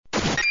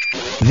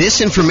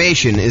This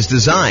information is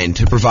designed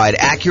to provide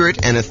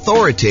accurate and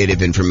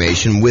authoritative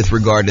information with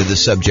regard to the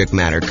subject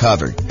matter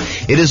covered.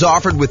 It is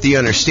offered with the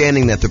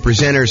understanding that the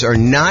presenters are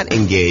not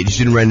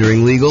engaged in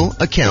rendering legal,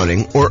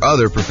 accounting, or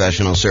other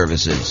professional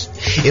services.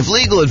 If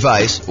legal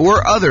advice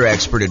or other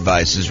expert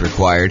advice is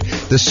required,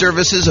 the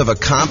services of a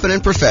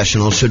competent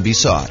professional should be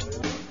sought.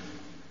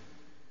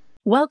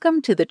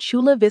 Welcome to the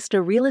Chula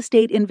Vista Real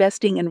Estate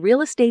Investing and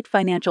Real Estate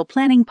Financial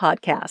Planning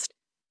Podcast.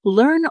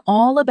 Learn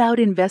all about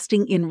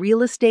investing in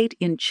real estate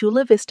in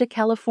Chula Vista,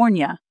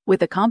 California,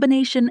 with a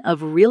combination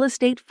of real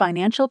estate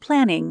financial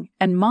planning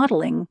and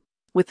modeling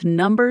with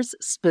numbers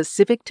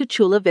specific to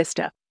Chula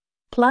Vista,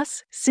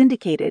 plus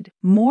syndicated,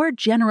 more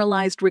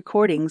generalized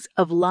recordings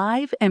of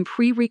live and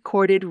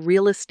pre-recorded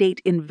real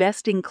estate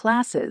investing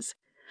classes,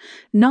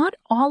 not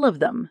all of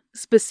them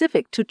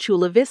specific to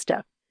Chula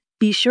Vista.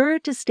 Be sure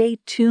to stay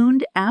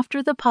tuned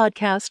after the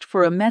podcast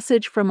for a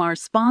message from our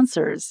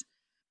sponsors.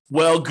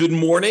 Well, good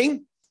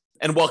morning.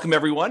 And welcome,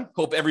 everyone.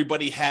 Hope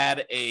everybody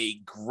had a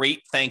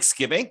great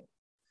Thanksgiving.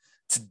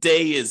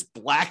 Today is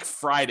Black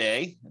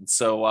Friday, and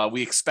so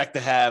we expect to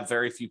have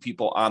very few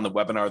people on the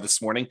webinar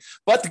this morning.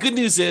 But the good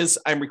news is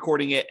I'm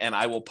recording it, and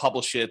I will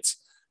publish it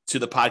to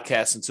the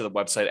podcast and to the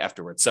website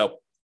afterwards. So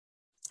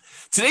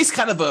today's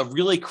kind of a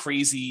really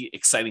crazy,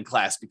 exciting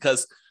class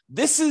because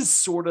this is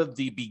sort of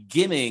the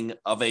beginning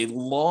of a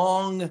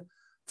long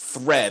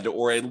thread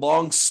or a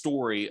long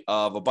story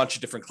of a bunch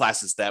of different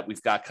classes that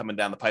we've got coming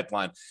down the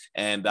pipeline.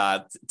 And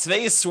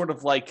today is sort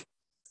of like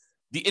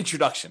the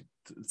introduction.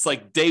 It's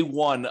like day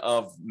one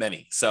of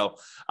many. So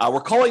we're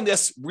calling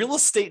this Real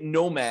Estate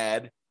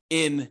Nomad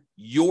in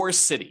Your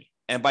City.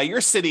 And by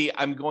your city,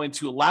 I'm going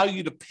to allow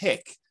you to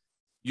pick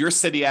your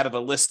city out of a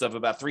list of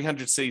about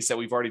 300 cities that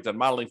we've already done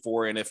modeling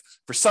for. And if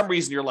for some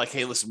reason you're like,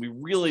 hey, listen, we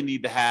really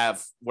need to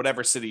have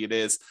whatever city it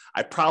is,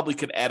 I probably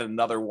could add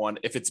another one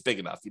if it's big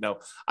enough. You know,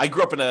 I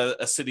grew up in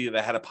a city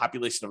that had a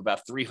population of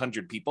about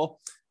 300 people.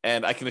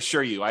 And I can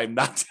assure you, I'm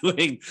not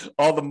doing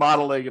all the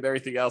modeling and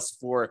everything else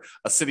for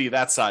a city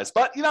that size.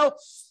 But, you know,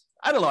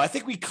 I don't know. I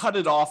think we cut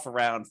it off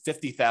around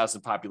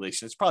 50,000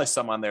 population. There's probably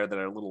some on there that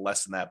are a little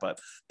less than that, but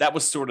that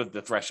was sort of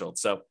the threshold.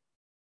 So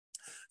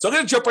I'm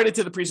going to jump right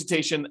into the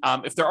presentation.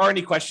 If there are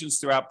any questions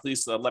throughout,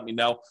 please let me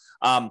know.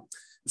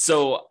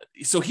 So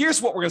here's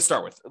what we're going to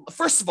start with.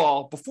 First of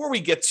all, before we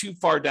get too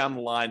far down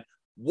the line,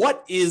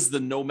 what is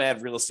the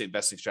Nomad real estate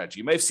investing strategy?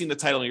 You may have seen the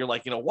title and you're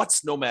like,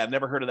 what's Nomad?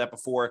 Never heard of that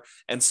before.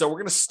 And so we're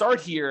going to start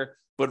here,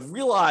 but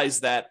realize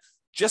that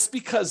just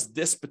because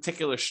this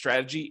particular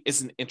strategy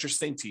isn't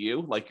interesting to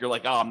you, like you're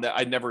like,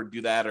 I'd never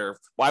do that, or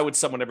why would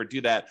someone ever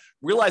do that?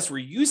 Realize we're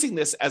using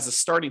this as a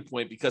starting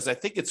point because I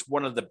think it's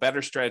one of the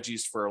better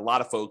strategies for a lot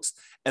of folks.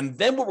 And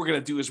then what we're going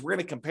to do is we're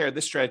going to compare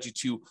this strategy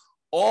to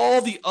all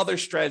the other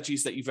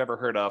strategies that you've ever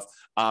heard of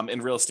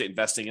in real estate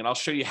investing. And I'll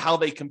show you how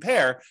they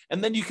compare.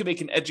 And then you can make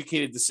an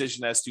educated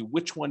decision as to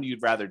which one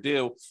you'd rather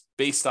do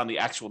based on the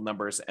actual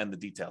numbers and the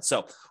details.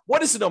 So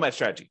what is the Nomad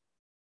strategy?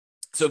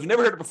 So if you've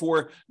never heard it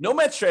before,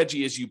 Nomad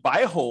strategy is you buy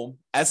a home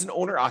as an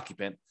owner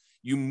occupant,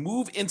 you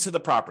move into the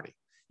property,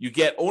 you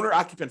get owner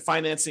occupant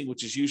financing,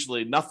 which is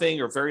usually nothing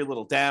or very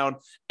little down,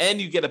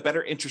 and you get a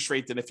better interest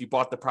rate than if you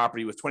bought the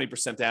property with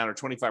 20% down or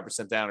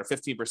 25% down or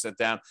 15%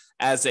 down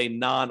as a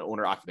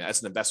non-owner occupant,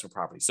 as an investment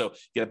property. So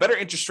you get a better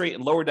interest rate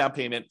and lower down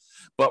payment,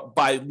 but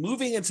by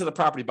moving into the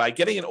property, by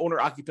getting an owner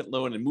occupant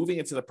loan and moving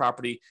into the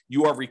property,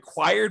 you are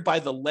required by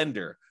the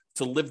lender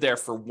to live there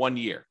for 1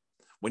 year.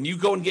 When you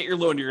go and get your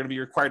loan, you're going to be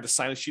required to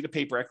sign a sheet of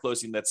paper at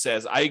closing that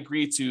says, I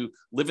agree to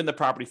live in the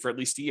property for at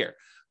least a year.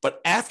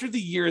 But after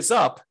the year is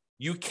up,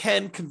 you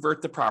can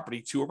convert the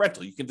property to a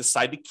rental. You can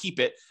decide to keep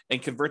it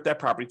and convert that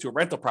property to a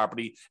rental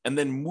property and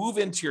then move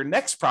into your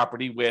next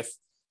property with,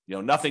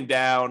 nothing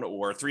down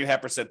or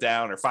 3.5%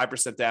 down or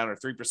 5% down or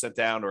 3%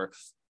 down, or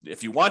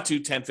if you want to,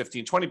 10,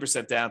 15,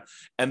 20% down,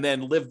 and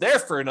then live there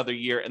for another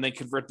year and then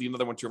convert the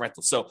another one to a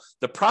rental. So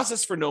the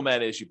process for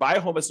Nomad is you buy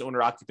a home as an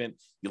owner occupant,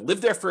 you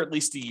live there for at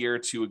least a year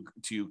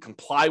to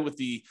comply with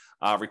the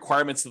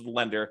requirements of the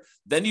lender.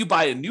 Then you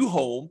buy a new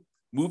home,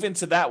 move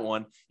into that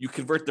one, you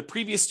convert the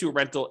previous to a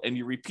rental, and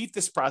you repeat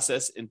this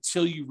process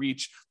until you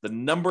reach the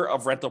number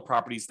of rental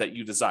properties that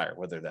you desire,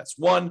 whether that's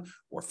 1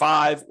 or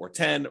 5 or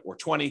 10 or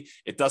 20,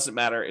 it doesn't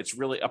matter. It's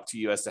really up to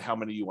you as to how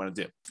many you want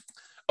to do.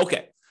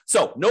 Okay.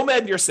 So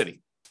Nomad in your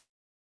city.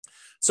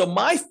 So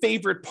my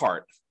favorite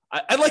part,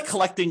 I like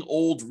collecting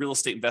old real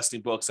estate investing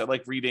books. I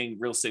like reading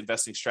real estate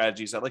investing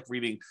strategies. I like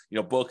reading,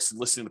 books and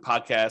listening to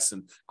podcasts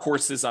and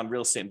courses on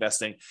real estate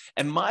investing.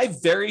 And my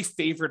very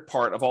favorite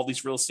part of all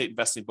these real estate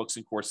investing books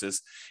and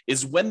courses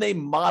is when they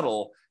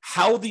model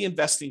how the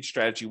investing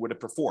strategy would have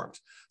performed.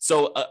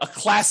 So a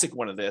classic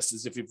one of this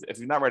is if you've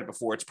not read it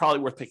before, it's probably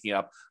worth picking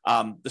up.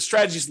 The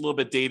strategy is a little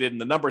bit dated and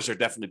the numbers are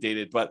definitely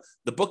dated, but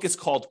the book is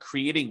called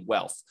Creating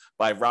Wealth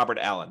by Robert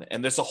Allen.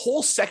 And there's a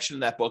whole section in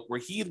that book where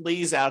he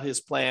lays out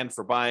his plan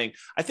for buying buying,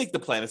 I think the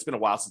plan, it's been a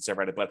while since I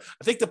read it, but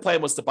I think the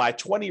plan was to buy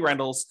 20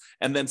 rentals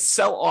and then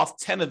sell off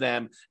 10 of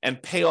them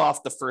and pay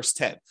off the first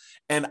 10.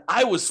 And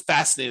I was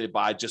fascinated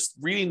by just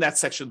reading that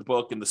section of the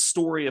book and the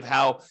story of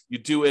how you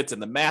do it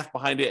and the math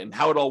behind it and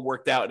how it all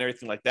worked out and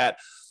everything like that.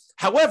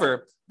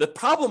 However, the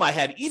problem I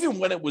had, even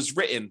when it was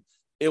written,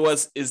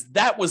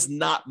 that was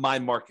not my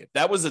market.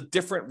 That was a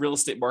different real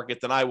estate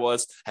market than I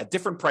was, had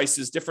different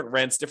prices, different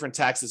rents, different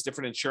taxes,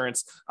 different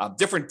insurance,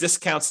 different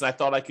discounts than I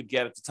thought I could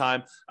get at the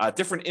time,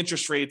 different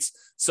interest rates.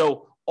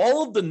 So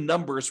all of the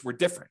numbers were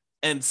different.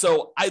 And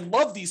so I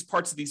love these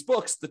parts of these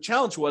books. The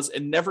challenge was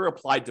it never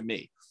applied to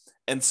me.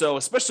 And so,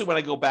 especially when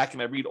I go back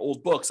and I read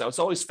old books, I was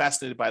always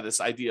fascinated by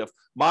this idea of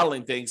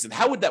modeling things and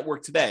how would that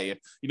work today? If,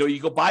 you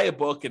go buy a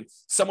book and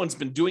someone's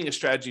been doing a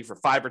strategy for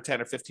 5 or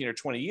 10 or 15 or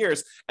 20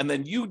 years, and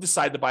then you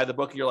decide to buy the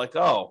book and you're like,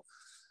 oh,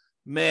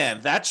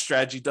 man, that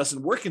strategy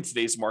doesn't work in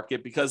today's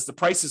market because the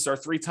prices are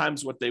 3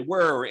 times what they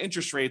were, or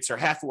interest rates are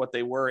half of what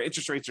they were.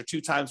 Interest rates are 2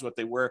 times what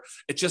they were.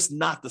 It's just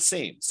not the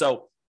same.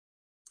 So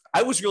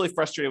I was really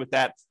frustrated with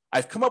that.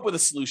 I've come up with a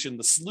solution.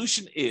 The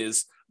solution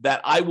is that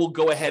I will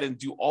go ahead and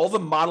do all the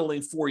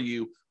modeling for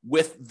you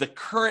with the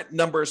current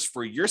numbers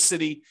for your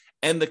city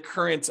and the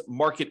current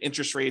market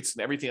interest rates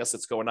and everything else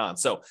that's going on.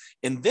 So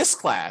in this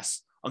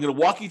class, I'm going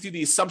to walk you through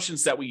the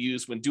assumptions that we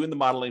use when doing the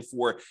modeling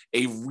for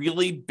a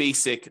really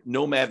basic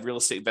nomad real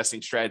estate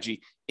investing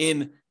strategy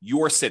in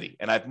your city.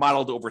 And I've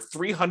modeled over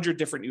 300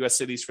 different US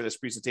cities for this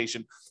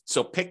presentation.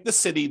 So pick the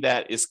city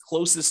that is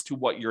closest to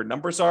what your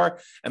numbers are,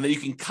 and then you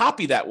can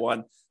copy that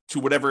one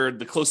to whatever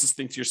the closest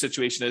thing to your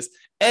situation is.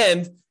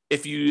 And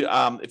if you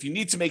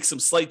need to make some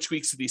slight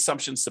tweaks to the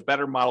assumptions to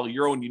better model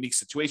your own unique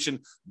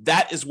situation,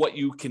 that is what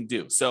you can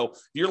do. So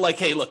you're like,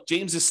 hey, look,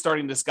 James is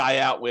starting this guy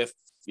out with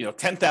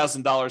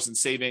 $10,000 in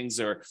savings,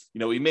 or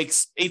he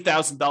makes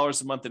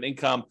 $8,000 a month in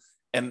income,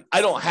 and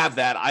I don't have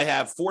that. I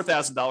have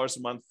 $4,000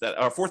 a month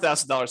or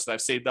 $4,000 that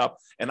I've saved up,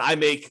 and I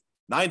make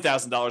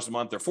 $9,000 a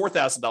month or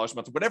 $4,000 a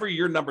month, whatever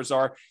your numbers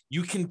are.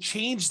 You can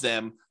change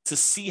them to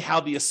see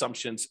how the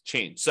assumptions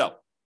change. So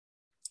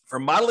for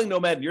modeling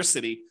Nomad in your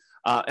city,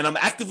 and I'm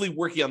actively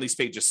working on these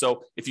pages.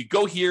 So if you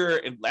go here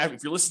and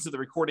if you're listening to the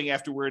recording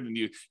afterward and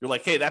you're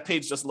like, hey, that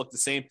page doesn't look the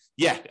same.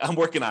 Yeah, I'm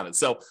working on it.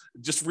 So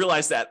just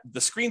realize that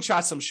the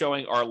screenshots I'm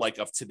showing are like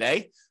of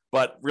today,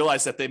 but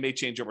realize that they may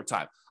change over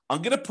time.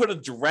 I'm going to put a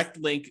direct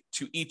link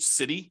to each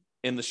city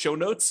in the show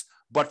notes.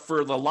 But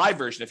for the live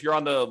version, if you're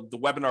on the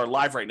webinar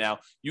live right now,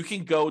 you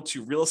can go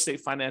to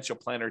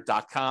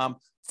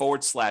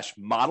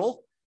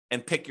realestatefinancialplanner.com/model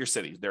and pick your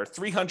city. There are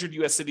 300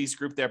 US cities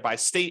grouped there by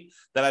state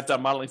that I've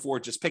done modeling for.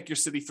 Just pick your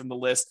city from the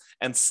list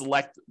and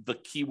select the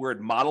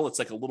keyword model. It's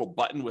like a little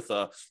button with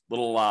a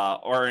little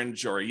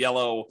orange or a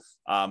yellow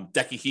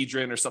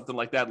decahedron or something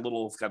like that,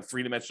 little kind of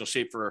 3-dimensional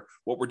shape for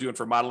what we're doing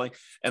for modeling.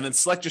 And then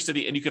select your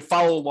city, and you can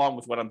follow along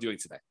with what I'm doing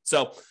today.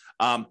 So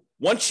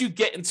once you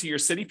get into your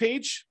city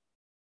page,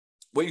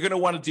 what you're going to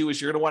want to do is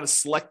you're going to want to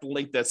select the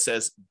link that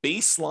says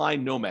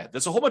Baseline Nomad.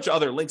 There's a whole bunch of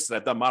other links that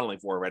I've done modeling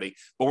for already,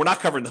 but we're not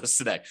covering those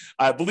today.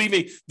 Believe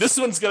me, this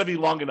one's going to be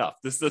long enough.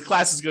 The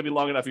class is going to be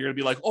long enough. You're going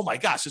to be like, oh my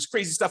gosh, there's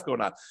crazy stuff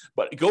going on.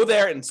 But go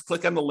there and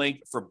click on the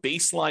link for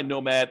Baseline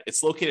Nomad.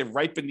 It's located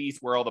right beneath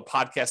where all the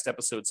podcast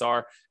episodes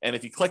are. And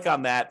if you click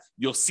on that,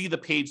 you'll see the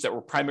page that we're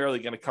primarily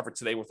going to cover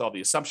today with all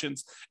the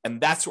assumptions. And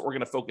that's what we're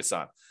going to focus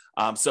on.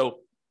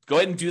 So go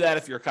ahead and do that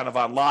if you're kind of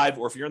on live,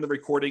 or if you're in the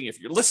recording. If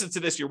you're listening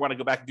to this, you want to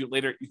go back and do it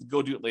later, you can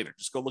go do it later.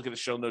 Just go look at the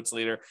show notes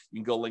later. You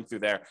can go link through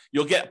there.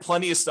 You'll get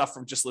plenty of stuff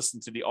from just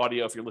listening to the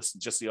audio if you're listening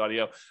to just the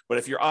audio. But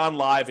if you're on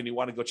live and you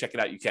want to go check it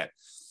out, you can.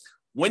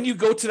 When you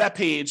go to that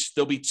page,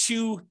 there'll be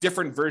 2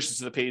 different versions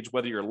of the page,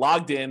 whether you're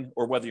logged in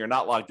or whether you're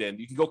not logged in.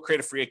 You can go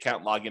create a free account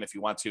and log in if you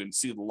want to and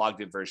see the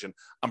logged in version.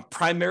 I'm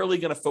primarily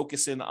going to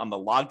focus in on the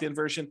logged in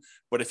version,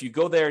 but if you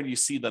go there and you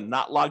see the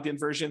not logged in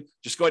version,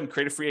 just go ahead and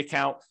create a free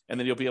account, and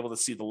then you'll be able to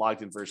see the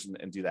logged in version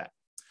and do that.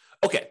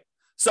 Okay,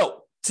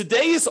 so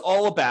today is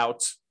all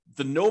about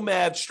the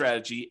Nomad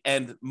strategy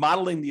and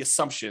modeling the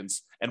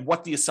assumptions and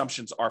what the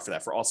assumptions are for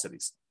that for all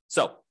cities.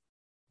 So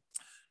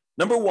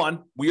number 1,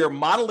 we are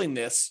modeling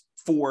this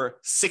for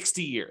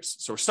 60 years.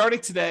 So we're starting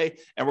today,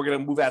 and we're going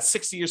to move out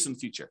 60 years in the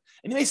future.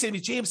 And you may say to me,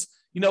 James,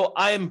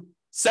 I'm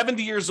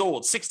 70 years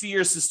old. 60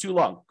 years is too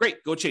long.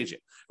 Great, go change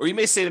it. Or you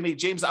may say to me,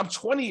 James, I'm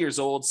 20 years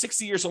old.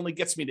 60 years only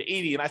gets me to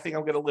 80, and I think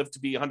I'm going to live to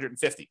be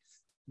 150.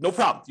 No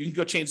problem. You can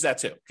go change that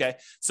too. Okay.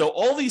 So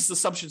all these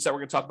assumptions that we're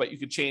going to talk about, you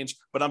can change,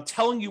 but I'm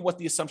telling you what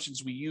the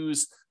assumptions we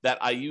use that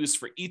I use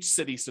for each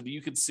city so that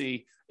you can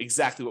see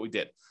exactly what we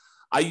did.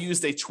 I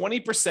used a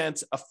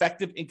 20%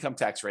 effective income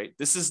tax rate.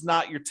 This is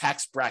not your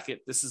tax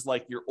bracket. This is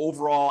like your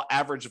overall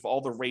average of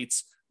all the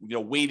rates,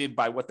 weighted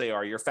by what they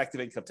are, your effective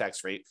income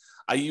tax rate.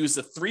 I used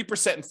a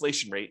 3%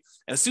 inflation rate.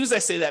 And as soon as I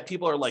say that,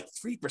 people are like,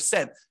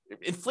 3%?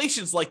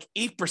 Inflation's like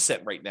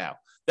 8% right now.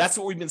 That's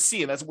what we've been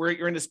seeing. That's where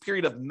you're in this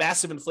period of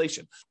massive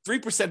inflation.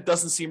 3%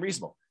 doesn't seem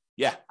reasonable.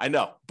 Yeah, I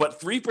know. But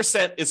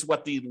 3% is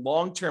what the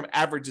long-term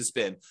average has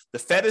been. The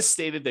Fed has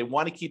stated they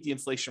want to keep the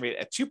inflation rate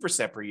at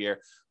 2% per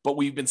year, but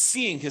we've been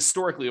seeing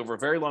historically over a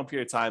very long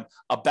period of time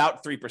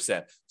about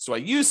 3%. So I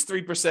use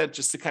 3%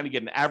 just to kind of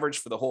get an average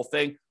for the whole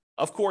thing.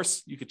 Of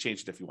course, you could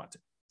change it if you want to.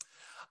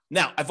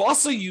 Now, I've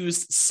also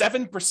used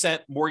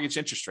 7% mortgage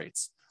interest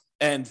rates.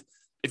 And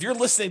if you're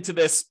listening to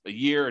this a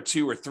year or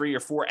two or three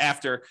or four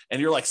after, and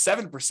you're like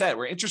 7%,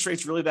 were interest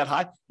rates really that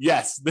high?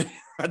 Yes,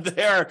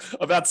 they're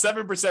about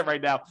 7%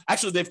 right now.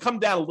 Actually, they've come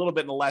down a little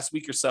bit in the last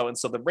week or so. And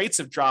so the rates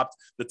have dropped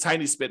the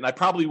tiniest bit. And I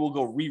probably will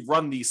go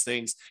rerun these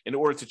things in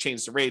order to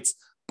change the rates.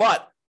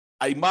 But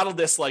I modeled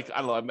this like,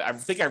 I don't know, I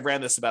think I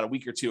ran this about a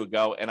week or two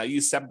ago, and I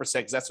used 7%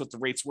 because that's what the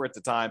rates were at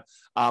the time.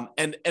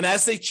 And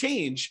as they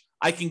change,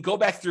 I can go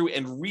back through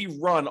and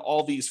rerun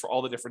all these for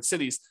all the different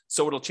cities,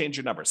 so it'll change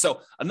your number.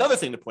 So another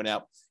thing to point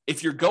out,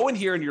 if you're going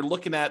here and you're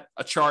looking at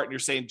a chart and you're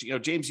saying,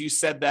 James, you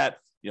said that,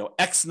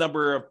 X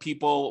number of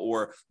people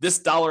or this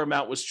dollar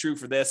amount was true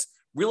for this,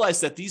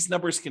 realize that these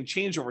numbers can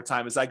change over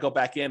time as I go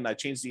back in and I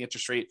change the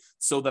interest rate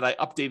so that I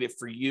update it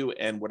for you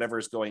and whatever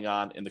is going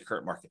on in the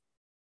current market.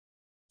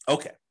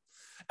 Okay.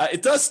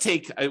 It does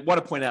take, I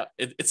want to point out,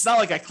 it's not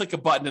like I click a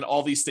button and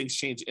all these things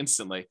change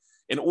instantly.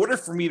 In order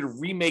for me to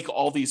remake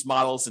all these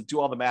models and do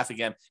all the math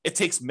again, it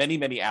takes many,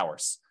 many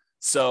hours.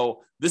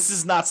 So this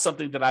is not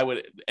something that I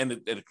would, and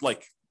it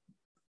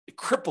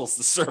cripples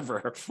the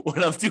server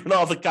when I'm doing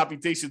all the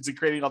computations and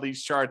creating all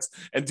these charts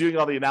and doing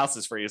all the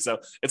analysis for you. So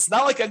it's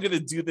not like I'm going to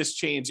do this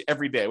change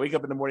every day. I wake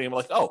up in the morning and I'm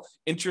like, oh,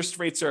 interest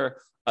rates are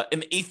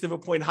an eighth of a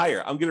point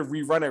higher. I'm going to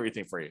rerun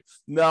everything for you.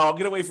 No, I'm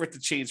going to wait for it to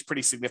change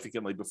pretty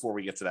significantly before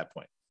we get to that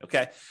point.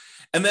 Okay.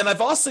 And then I've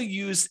also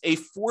used a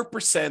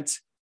 4%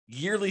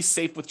 yearly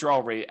safe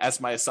withdrawal rate as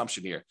my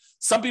assumption here.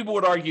 Some people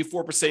would argue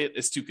 4%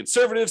 is too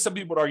conservative. Some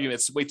people would argue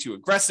it's way too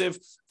aggressive.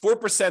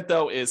 4%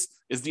 though is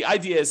the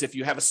idea is if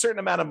you have a certain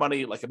amount of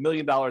money, like $1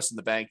 million in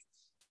the bank,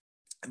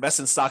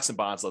 invest in stocks and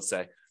bonds, let's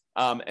say,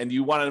 and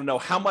you want to know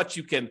how much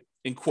you can,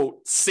 in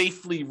quote,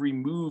 safely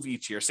remove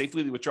each year,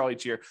 safely withdraw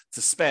each year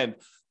to spend.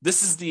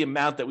 This is the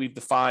amount that we've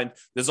defined.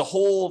 There's a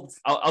whole,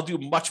 I'll do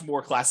much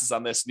more classes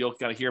on this and you'll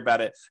kind of hear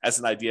about it as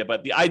an idea.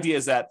 But the idea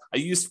is that I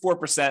used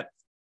 4%.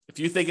 If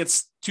you think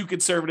it's too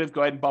conservative,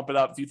 go ahead and bump it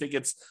up. If you think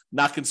it's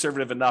not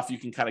conservative enough, you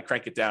can kind of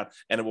crank it down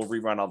and it will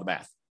rerun all the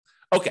math.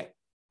 Okay.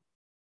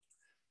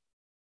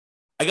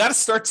 I got to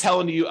start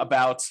telling you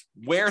about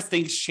where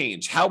things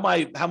change, how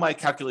my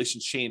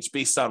calculations change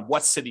based on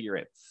what city you're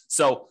in.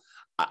 So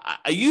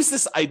I use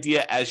this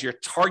idea as your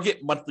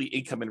target monthly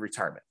income in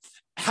retirement.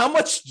 How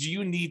much do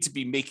you need to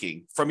be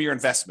making from your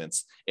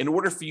investments in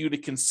order for you to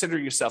consider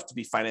yourself to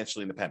be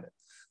financially independent?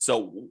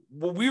 So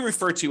what we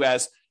refer to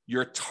as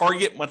your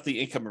target monthly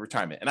income in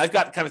retirement. And I've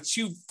got kind of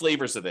two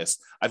flavors of this.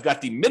 I've got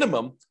the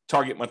minimum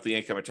target monthly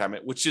income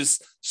retirement, which is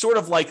sort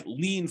of like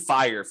lean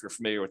fire, if you're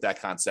familiar with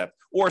that concept,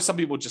 or some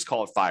people just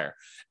call it fire.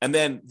 And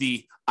then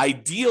the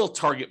ideal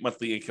target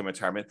monthly income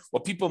retirement,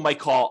 what people might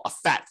call a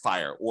fat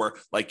fire, or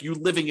like you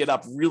living it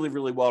up really,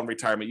 really well in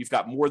retirement. You've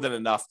got more than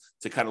enough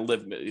to kind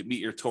of meet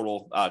your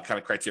total kind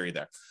of criteria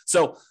there.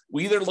 So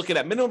we either looking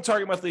at minimum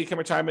target monthly income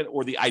retirement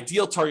or the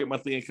ideal target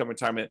monthly income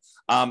retirement.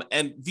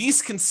 And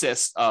these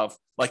consist of,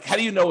 like, how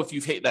do you know if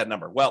you've hit that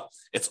number? Well,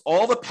 it's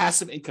all the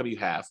passive income you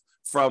have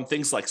from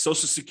things like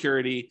Social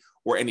Security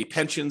or any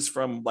pensions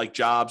from like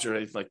jobs or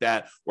anything like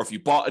that, or if you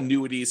bought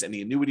annuities and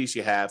the annuities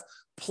you have,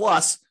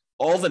 plus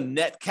all the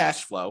net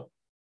cash flow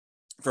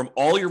from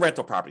all your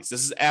rental properties.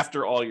 This is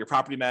after all your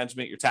property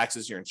management, your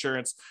taxes, your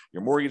insurance,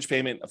 your mortgage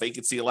payment, a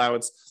vacancy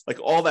allowance,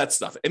 like all that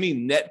stuff. Any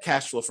net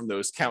cash flow from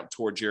those count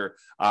towards your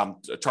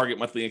target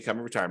monthly income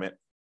in retirement.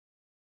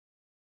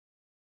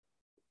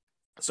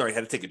 Sorry, I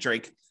had to take a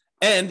drink.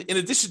 And in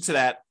addition to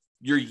that,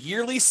 your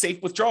yearly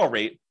safe withdrawal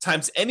rate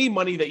times any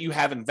money that you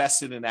have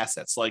invested in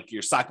assets, like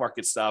your stock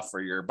market stuff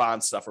or your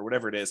bond stuff or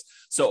whatever it is.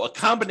 So a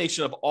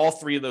combination of all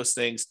three of those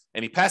things,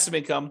 any passive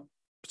income,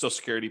 Social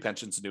Security,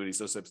 pensions, annuities,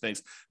 those types of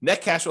things, net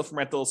cash flow from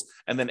rentals,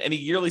 and then any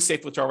yearly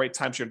safe withdrawal rate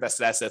times your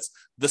invested assets.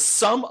 The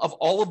sum of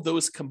all of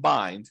those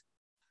combined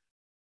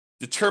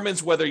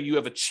determines whether you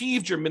have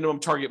achieved your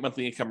minimum target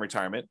monthly income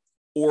retirement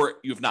or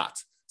you have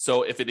not.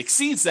 So if it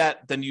exceeds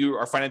that, then you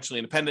are financially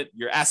independent.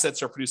 Your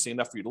assets are producing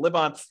enough for you to live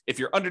on. If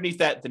you're underneath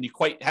that, then you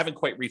haven't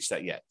quite reached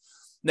that yet.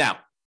 Now,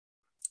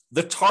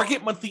 the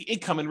target monthly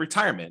income in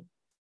retirement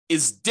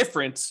is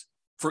different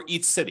for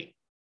each city.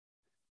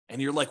 And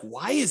you're like,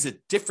 why is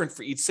it different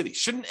for each city?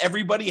 Shouldn't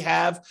everybody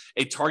have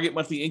a target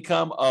monthly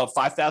income of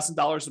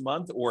 $5,000 a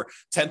month or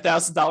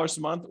 $10,000 a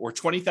month or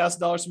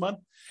 $20,000 a month?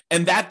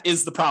 And that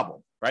is the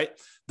problem, right?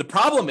 The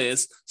problem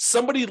is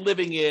somebody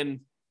living in,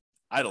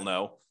 I don't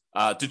know,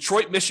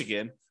 Detroit,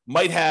 Michigan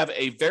might have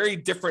a very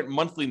different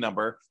monthly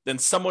number than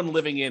someone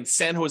living in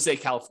San Jose,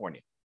 California.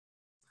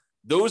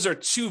 Those are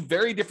two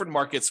very different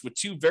markets with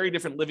two very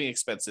different living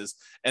expenses.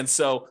 And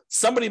so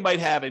somebody might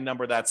have a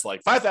number that's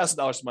like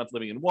 $5,000 a month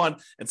living in one,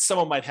 and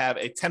someone might have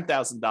a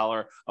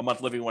 $10,000 a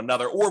month living in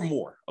another or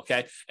more.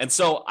 Okay. And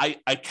so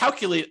I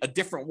calculate a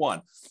different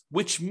one,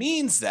 which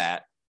means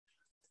that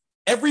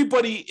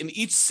everybody in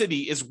each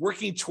city is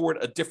working toward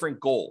a different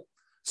goal.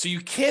 So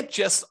you can't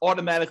just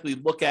automatically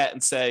look at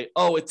and say,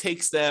 oh, it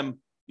takes them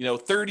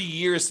 30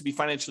 years to be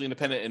financially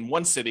independent in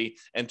one city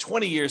and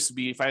 20 years to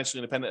be financially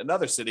independent in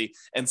another city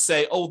and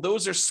say, oh,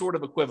 those are sort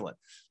of equivalent.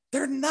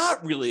 They're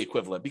not really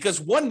equivalent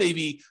because one may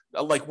be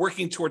like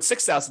working toward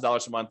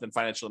 $6,000 a month in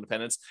financial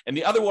independence, and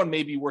the other one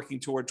may be working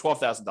toward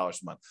 $12,000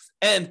 a month.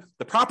 And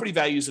the property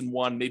values in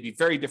one may be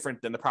very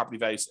different than the property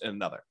values in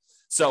another.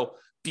 So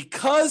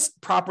because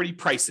property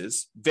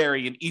prices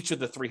vary in each of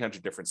the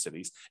 300 different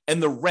cities,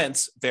 and the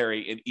rents vary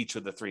in each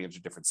of the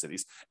 300 different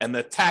cities, and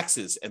the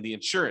taxes and the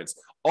insurance,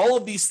 all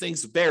of these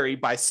things vary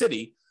by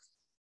city,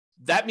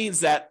 that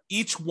means that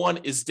each one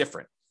is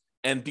different.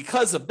 And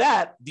because of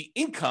that, the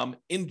income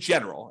in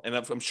general, and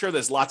I'm sure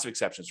there's lots of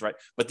exceptions, right?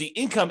 But the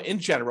income in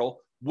general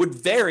would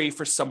vary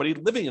for somebody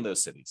living in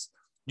those cities.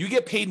 You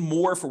get paid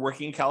more for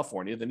working in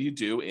California than you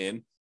do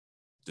in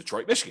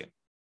Detroit, Michigan.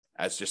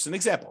 As just an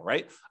example,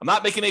 right? I'm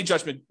not making any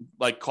judgment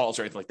like calls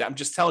or anything like that. I'm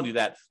just telling you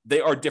that they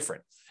are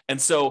different. And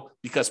so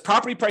because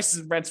property prices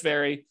and rents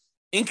vary,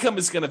 income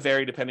is going to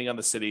vary depending on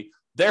the city.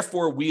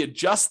 Therefore, we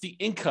adjust the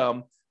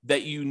income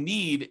that you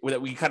need, or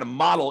that we kind of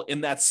model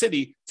in that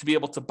city to be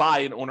able to buy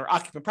an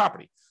owner-occupant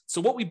property.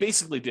 So what we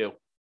basically do,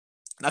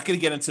 not going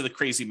to get into the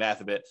crazy math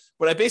of it,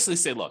 but I basically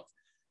say, look,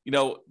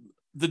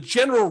 the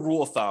general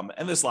rule of thumb,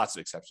 and there's lots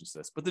of exceptions to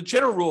this, but the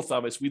general rule of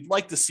thumb is we'd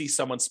like to see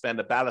someone spend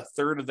about a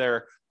third of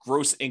their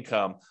gross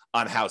income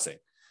on housing.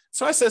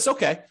 So I says,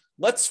 okay,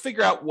 let's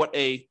figure out what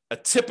a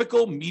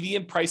typical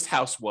median priced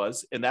house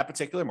was in that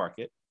particular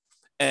market,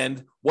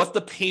 and what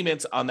the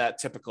payment on that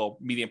typical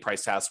median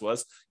priced house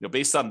was,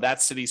 based on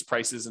that city's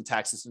prices and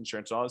taxes,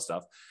 insurance, and all that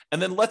stuff.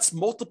 And then let's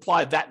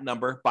multiply that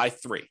number by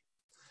 3.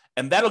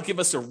 And that'll give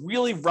us a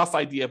really rough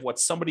idea of what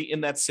somebody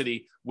in that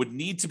city would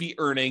need to be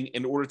earning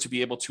in order to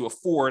be able to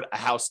afford a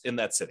house in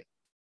that city.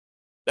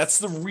 That's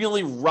the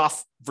really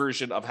rough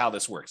version of how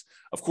this works.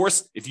 Of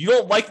course, if you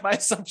don't like my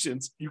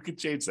assumptions, you can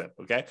change them,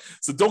 okay?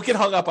 So don't get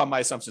hung up on my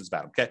assumptions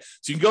about them, okay?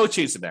 So you can go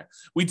change them there.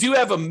 We do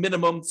have a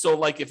minimum. So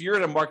like if you're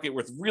in a market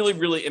with really,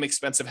 really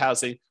inexpensive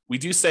housing, we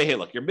do say, hey,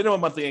 look, your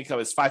minimum monthly income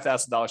is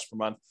 $5,000 per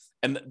month.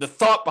 And the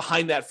thought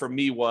behind that for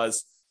me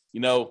was,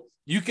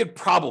 you could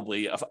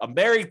probably, a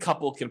married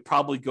couple can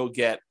probably go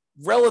get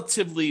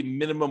relatively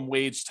minimum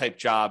wage type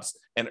jobs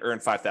and earn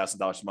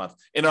 $5,000 a month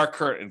in our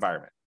current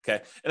environment. Okay.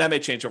 And that may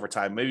change over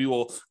time. Maybe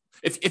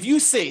if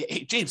you say,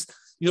 hey, James,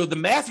 the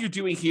math you're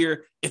doing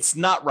here, it's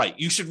not right.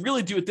 You should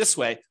really do it this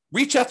way.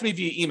 Reach out to me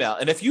via email.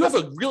 And if you have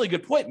a really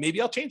good point, maybe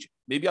I'll change it.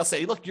 Maybe I'll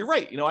say, look, you're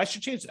right. I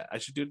should change that. I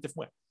should do it a different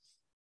way.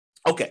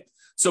 Okay.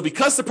 So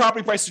because the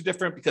property prices are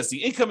different, because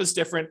the income is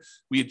different,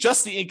 we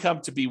adjust the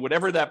income to be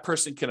whatever that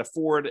person can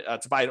afford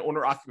to buy an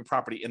owner-occupant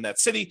property in that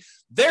city.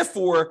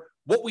 Therefore,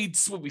 what we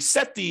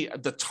set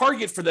the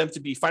target for them to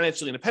be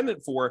financially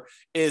independent for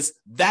is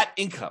that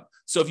income.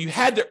 So if you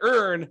had to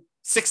earn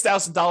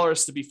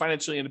 $6,000 to be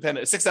financially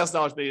independent,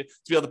 $6,000 to be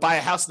able to buy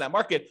a house in that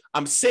market,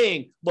 I'm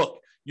saying, look,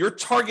 your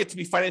target to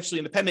be financially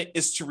independent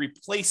is to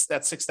replace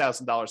that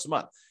 $6,000 a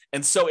month.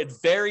 And so it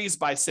varies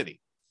by city.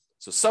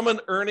 So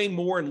someone earning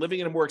more and living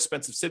in a more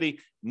expensive city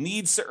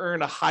needs to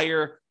earn a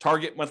higher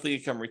target monthly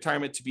income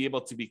retirement to be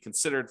able to be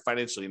considered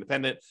financially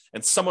independent.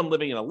 And someone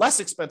living in a less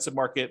expensive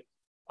market,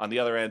 on the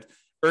other end,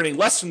 earning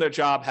less from their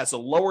job has a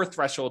lower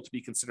threshold to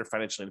be considered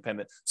financially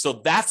independent.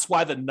 So that's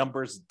why the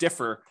numbers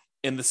differ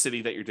in the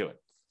city that you're doing.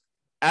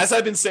 As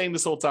I've been saying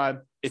this whole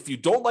time, if you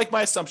don't like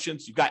my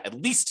assumptions, you've got at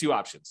least 2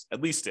 options,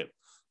 at least 2.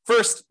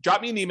 First,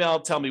 drop me an email,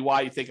 tell me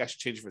why you think I should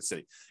change it for the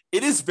city.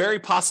 It is very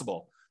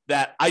possible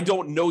that I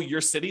don't know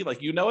your city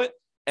like you know it,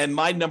 and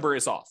my number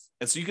is off.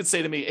 And so you could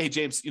say to me, hey,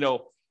 James,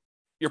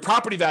 your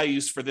property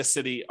values for this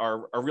city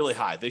are really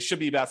high. They should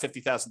be about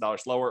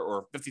 $50,000 lower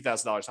or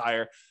 $50,000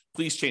 higher.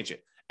 Please change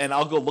it. And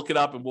I'll go look it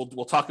up and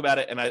we'll talk about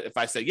it. And if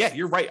I say, yeah,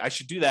 you're right, I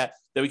should do that,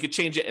 then we could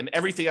change it and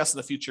everything else in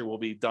the future will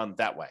be done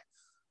that way.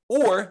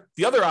 Or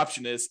the other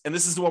option is, and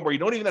this is the one where you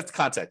don't even have to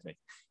contact me.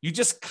 You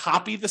just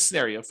copy the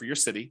scenario for your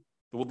city,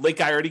 the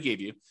link I already gave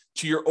you,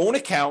 to your own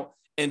account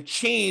and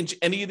change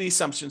any of the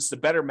assumptions to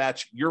better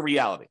match your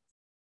reality.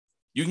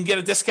 You can get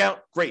a discount.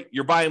 Great.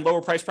 You're buying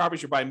lower price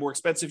properties. You're buying more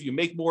expensive. You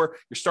make more.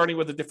 You're starting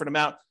with a different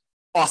amount.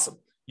 Awesome.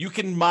 You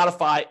can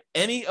modify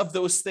any of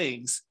those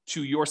things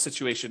to your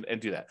situation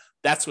and do that.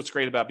 That's what's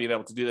great about being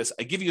able to do this.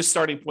 I give you a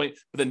starting point,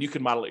 but then you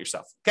can model it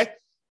yourself. Okay.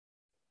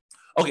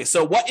 Okay.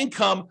 So what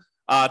income,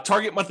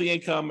 target monthly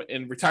income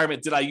and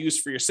retirement did I use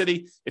for your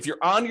city? If you're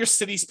on your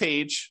city's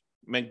page,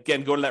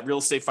 again, go to that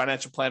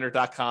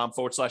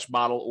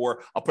realestatefinancialplanner.com/model,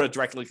 or I'll put a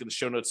direct link in the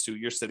show notes to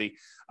your city,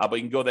 but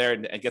you can go there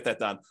and get that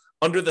done.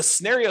 Under the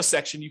scenario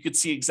section, you can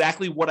see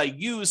exactly what I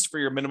used for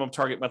your minimum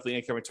target monthly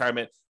income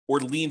retirement or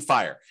lean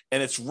fire.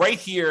 And it's right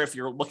here. If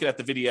you're looking at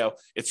the video,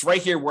 it's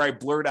right here where I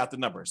blurred out the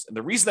numbers. And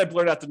the reason I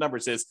blurred out the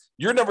numbers is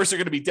your numbers are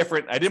going to be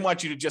different. I didn't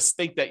want you to just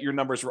think that your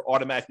numbers were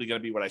automatically going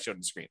to be what I showed on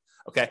the screen.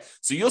 Okay.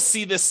 So you'll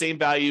see this same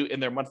value in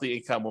their monthly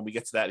income when we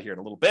get to that here in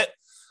a little bit.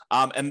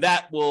 And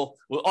that we'll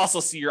also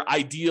see your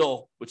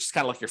ideal, which is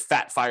kind of like your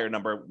fat fire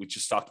number we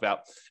just talked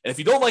about. And if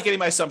you don't like any of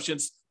my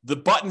assumptions, the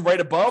button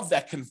right above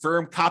that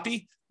confirm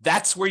copy,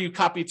 that's where you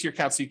copy it to your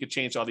account so you could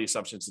change all the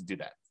assumptions and do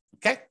that.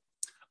 Okay.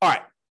 All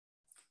right.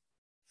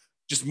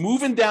 Just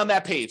moving down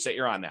that page that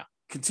you're on now.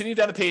 Continue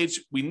down the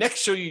page. We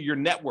next show you your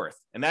net worth,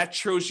 and that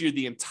shows you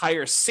the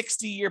entire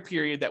 60-year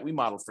period that we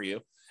modeled for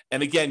you.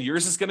 And again,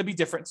 yours is going to be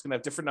different. It's going to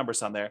have different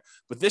numbers on there,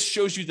 but this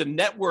shows you the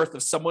net worth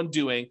of someone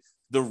doing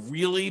the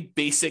really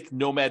basic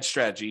nomad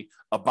strategy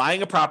of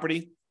buying a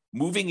property,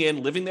 moving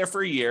in, living there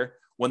for a year.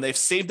 When they've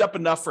saved up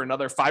enough for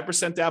another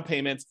 5% down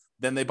payment,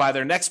 then they buy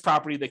their next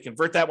property, they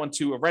convert that one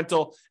to a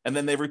rental, and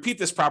then they repeat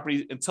this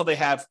property until they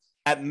have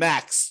at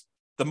max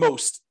the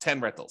most 10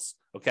 rentals.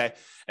 Okay.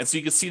 And so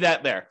you can see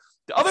that there.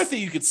 The other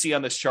thing you can see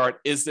on this chart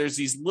is there's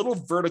these little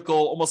vertical,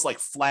 almost like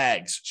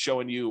flags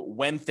showing you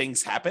when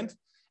things happened.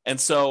 And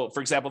so, for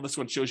example, this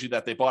one shows you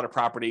that they bought a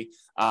property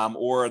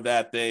or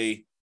that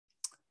they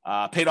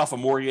paid off a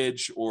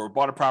mortgage or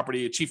bought a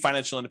property, achieved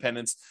financial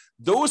independence.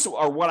 Those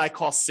are what I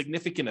call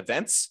significant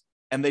events.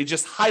 And they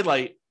just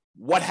highlight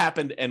what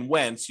happened and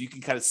when, so you can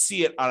kind of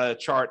see it on a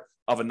chart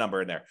of a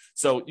number in there.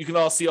 So you can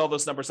all see all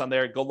those numbers on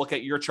there. Go look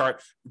at your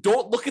chart.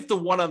 Don't look at the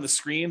one on the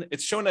screen.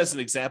 It's shown as an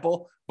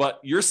example, but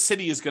your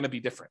city is going to be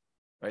different,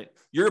 right?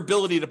 Your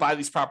ability to buy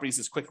these properties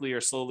as quickly or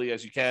slowly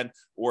as you can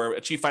or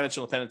achieve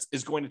financial independence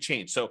is going to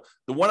change. So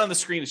the one on the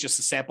screen is just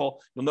a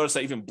sample. You'll notice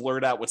I even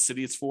blurred out what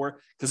city it's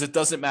for because it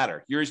doesn't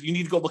matter. Yours, you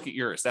need to go look at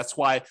yours. That's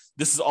why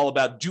this is all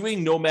about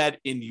doing Nomad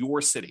in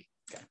your city.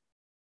 Okay.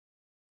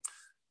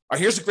 All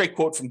right, here's a great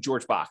quote from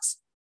George Box.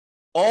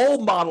 All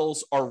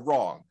models are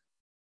wrong,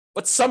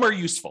 but some are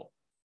useful.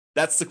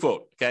 That's the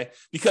quote, okay?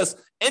 Because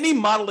any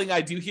modeling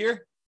I do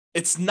here,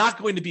 it's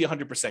not going to be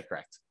 100%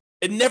 correct.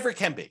 It never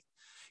can be.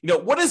 You know,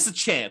 what is the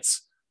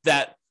chance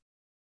that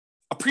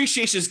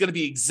appreciation is going to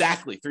be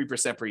exactly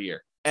 3% per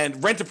year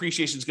and rent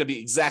appreciation is going to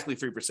be exactly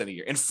 3% a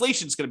year?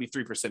 Inflation is going to be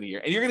 3% a year,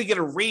 and you're going to get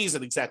a raise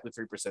at exactly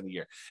 3% a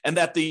year, and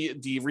that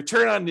the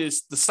return on the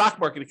stock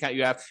market account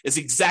you have is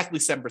exactly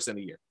 7%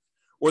 a year,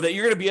 or that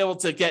you're going to be able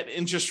to get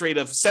interest rate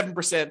of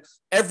 7%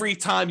 every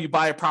time you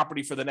buy a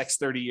property for the next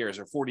 30 years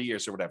or 40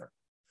 years or whatever.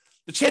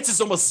 The chance is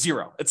almost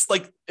zero. It's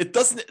like,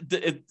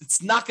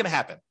 it's not going to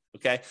happen.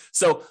 Okay.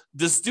 So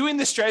does doing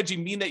this strategy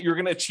mean that you're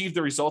going to achieve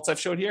the results I've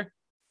showed here?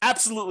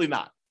 Absolutely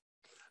not.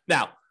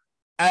 Now,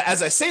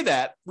 as I say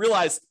that,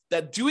 realize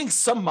that doing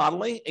some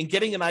modeling and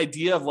getting an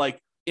idea of like,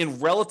 in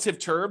relative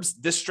terms,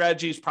 this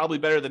strategy is probably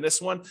better than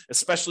this one,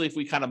 especially if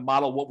we kind of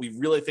model what we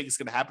really think is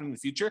going to happen in the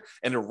future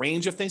and a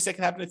range of things that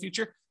can happen in the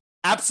future.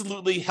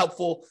 Absolutely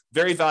helpful,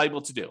 very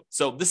valuable to do.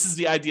 So this is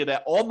the idea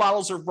that all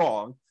models are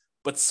wrong,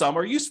 but some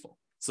are useful.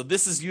 So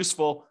this is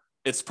useful.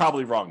 It's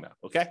probably wrong now.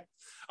 Okay.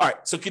 All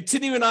right. So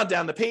continuing on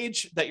down the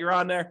page that you're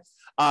on there,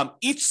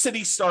 each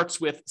city starts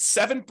with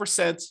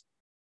 7%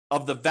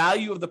 of the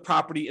value of the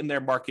property in their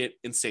market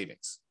in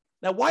savings.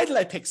 Now, why did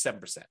I pick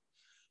 7%?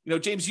 You know,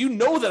 James, you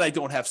know that I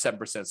don't have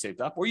 7%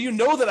 saved up, or you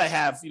know that I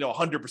have,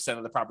 100%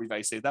 of the property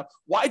value saved up.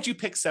 Why'd you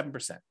pick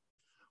 7%?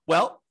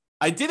 Well,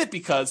 I did it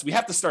because we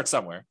have to start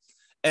somewhere.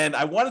 And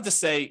I wanted to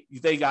say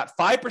they got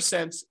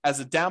 5% as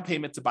a down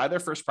payment to buy their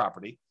first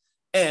property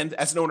and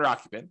as an owner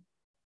occupant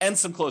and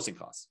some closing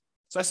costs.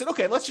 So I said,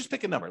 okay, let's just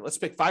pick a number. Let's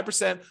pick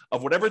 5%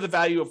 of whatever the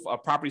value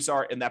of properties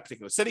are in that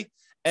particular city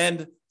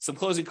and some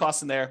closing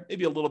costs in there,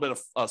 maybe a little bit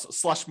of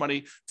slush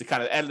money to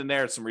kind of add in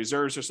there, some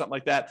reserves or something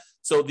like that.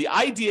 So the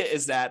idea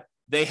is that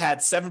they had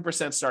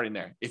 7% starting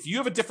there. If you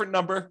have a different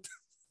number,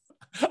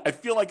 I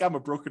feel like I'm a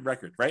broken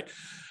record, right?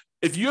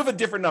 If you have a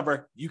different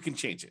number, you can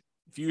change it.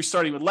 If you're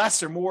starting with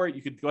less or more,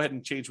 you could go ahead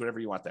and change whatever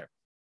you want there.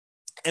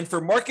 And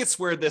for markets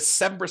where this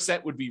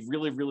 7% would be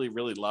really, really,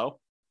 really low,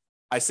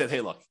 I said,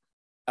 hey, look,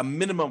 a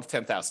minimum of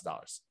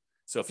 $10,000.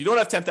 So if you don't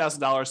have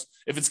 $10,000,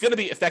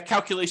 if that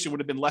calculation would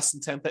have been less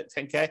than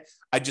 10K,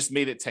 I just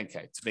made it 10K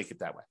to make it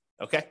that way.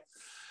 Okay.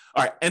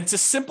 All right. And to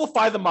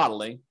simplify the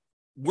modeling,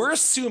 we're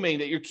assuming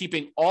that you're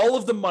keeping all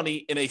of the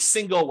money in a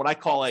single, what I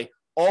call a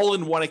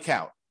all-in-one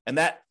account. And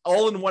that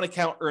all-in-one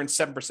account earns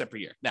 7% per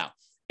year. Now,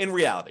 in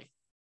reality,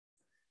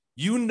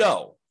 you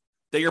know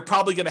that you're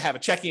probably going to have a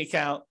checking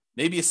account,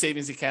 maybe a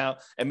savings account,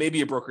 and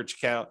maybe a brokerage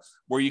account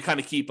where you kind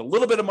of keep a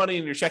little bit of money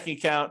in your checking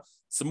account,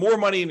 some more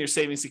money in your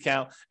savings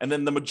account, and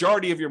then the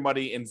majority of your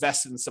money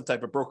invested in some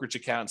type of brokerage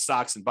account,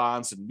 stocks and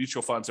bonds and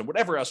mutual funds and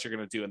whatever else you're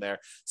going to do in there,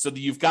 so that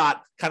you've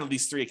got kind of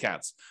these three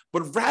accounts.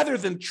 But rather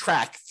than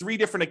track three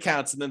different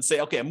accounts and then say,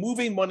 okay, I'm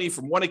moving money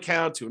from one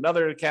account to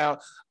another account,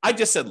 I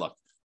just said, look,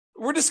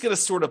 we're just going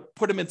to sort of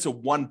put them into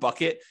one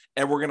bucket,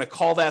 and we're going to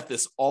call that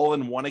this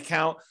all-in-one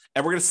account.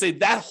 And we're going to say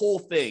that whole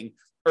thing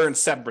earns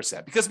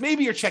 7%, because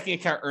maybe your checking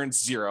account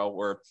earns 0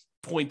 or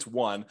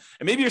 0.1, and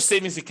maybe your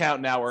savings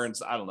account now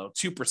earns,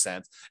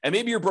 2%, and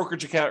maybe your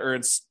brokerage account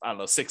earns,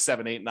 6,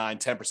 7, 8, 9,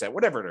 10%,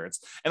 whatever it earns.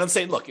 And I'm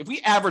saying, look, if we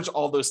average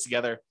all those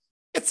together,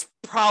 it's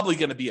probably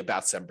going to be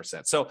about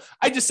 7%. So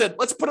I just said,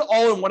 let's put it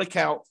all in one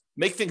account,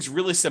 make things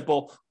really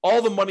simple.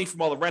 All the money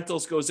from all the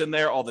rentals goes in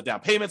there. All the down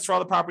payments for all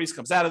the properties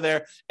comes out of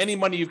there. Any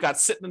money you've got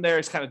sitting in there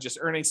is kind of just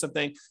earning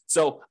something.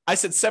 So I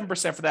said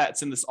 7% for that.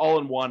 It's in this all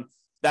in one.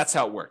 That's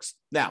how it works.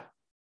 Now,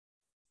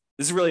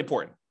 this is really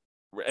important.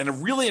 and a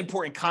really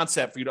important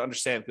concept for you to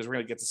understand, because we're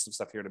going to get to some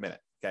stuff here in a minute.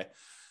 Okay.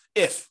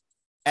 If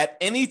at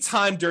any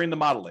time during the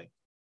modeling,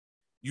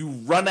 you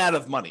run out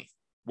of money,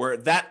 where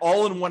that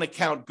all-in-one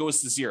account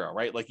goes to zero,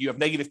 right? Like you have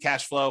negative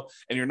cash flow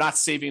and you're not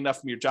saving enough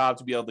from your job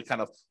to be able to kind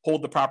of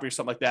hold the property or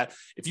something like that.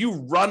 If you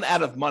run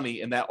out of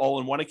money in that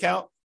all-in-one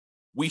account,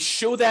 we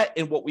show that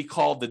in what we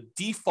call the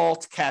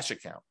default cash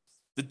account.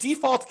 The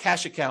default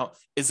cash account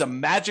is a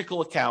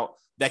magical account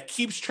that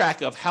keeps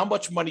track of how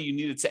much money you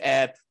needed to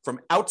add from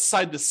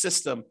outside the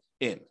system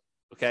in,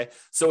 okay?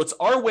 So it's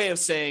our way of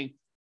saying,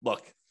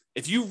 look,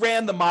 if you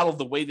ran the model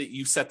the way that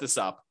you set this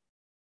up,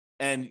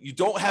 and you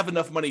don't have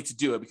enough money to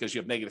do it because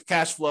you have negative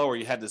cash flow, or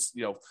you had this,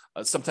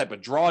 some type of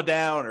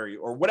drawdown,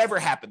 or whatever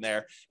happened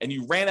there, and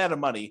you ran out of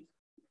money,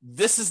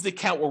 this is the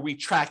account where we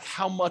track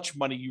how much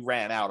money you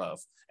ran out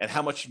of and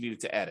how much you needed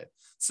to add it.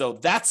 So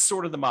that's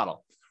sort of the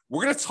model.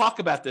 We're going to talk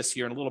about this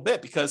here in a little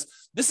bit, because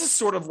this is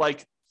sort of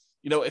like,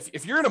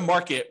 if you're in a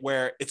market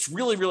where it's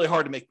really, really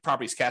hard to make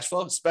properties cash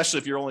flow, especially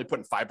if you're only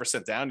putting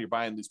 5% down, you're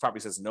buying these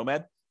properties as a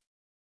Nomad,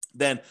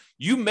 then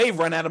you may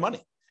run out of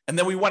money. And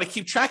then we want to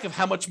keep track of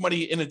how much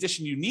money in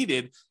addition you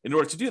needed in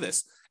order to do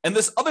this. And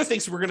there's other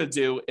things we're going to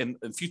do in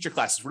future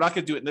classes. We're not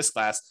going to do it in this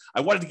class. I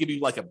wanted to give you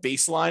like a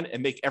baseline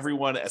and make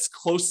everyone as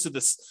close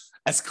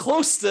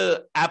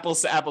to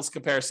apples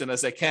comparison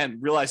as I can,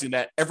 realizing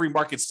that every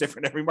market's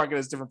different. Every market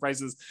has different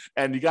prices,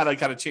 and you got to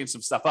kind of change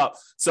some stuff up.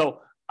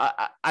 So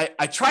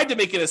I tried to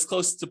make it as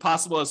close to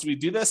possible as we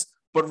do this,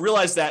 but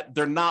realize that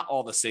they're not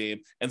all the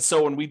same. And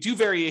so when we do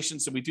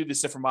variations and we do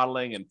this different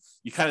modeling, and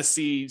you kind of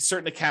see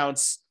certain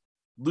accounts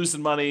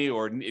losing money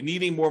or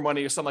needing more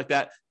money or something like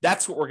that,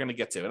 that's what we're going to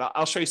get to. And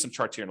I'll show you some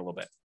charts here in a little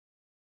bit.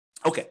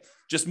 Okay,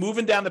 just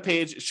moving down the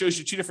page, it shows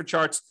you two different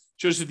charts.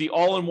 Shows you the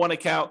all-in-one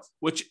account,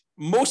 which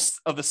most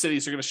of the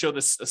cities are going to show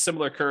this a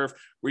similar curve,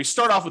 where you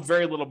start off with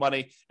very little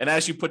money, and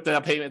as you put the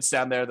payments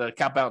down there, the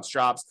account balance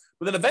drops.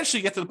 But then eventually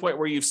you get to the point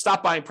where you've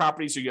stopped buying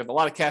properties, or you have a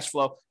lot of cash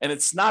flow, and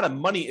it's not a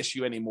money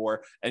issue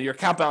anymore, and your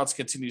account balance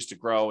continues to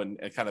grow and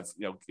kind of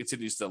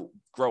continues to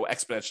grow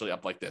exponentially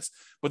up like this.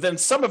 But then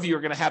some of you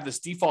are going to have this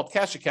default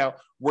cash account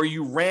where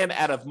you ran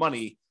out of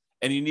money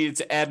and you needed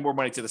to add more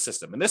money to the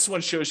system. And this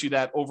one shows you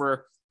that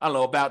over,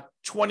 about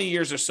 20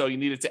 years or so, you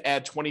needed to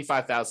add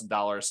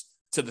 $25,000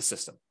 to the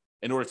system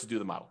in order to do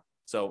the model.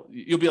 So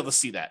you'll be able to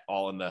see that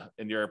all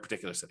in your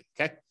particular city.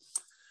 Okay.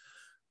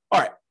 All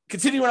right.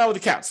 Continuing on with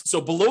accounts. So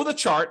below the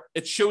chart,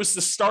 it shows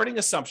the starting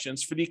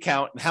assumptions for the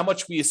account and how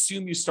much we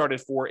assume you started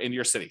for in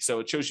your city. So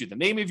it shows you the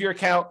name of your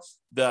account.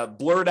 The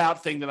blurred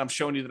out thing that I'm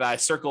showing you that I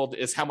circled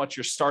is how much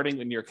you're starting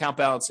in your account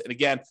balance. And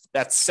again,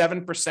 that's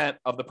 7%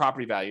 of the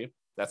property value.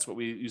 That's what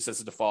we use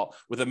as a default,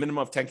 with a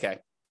minimum of 10K.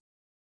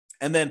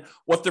 And then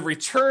what the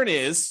return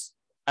is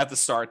at the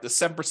start, the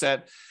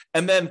 7%.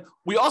 And then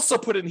we also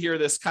put in here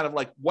this kind of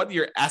like what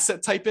your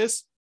asset type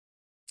is.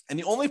 And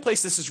the only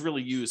place this is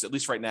really used, at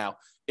least right now,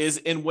 is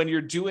in when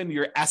you're doing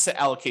your asset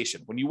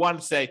allocation. When you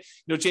want to say,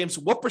 James,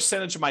 what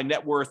percentage of my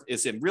net worth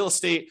is in real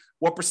estate?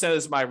 What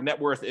percentage of my net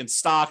worth in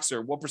stocks,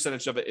 or what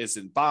percentage of it is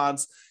in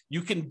bonds?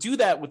 You can do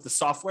that with the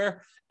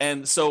software.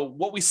 And so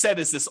what we said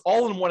is this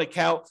all-in-one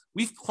account,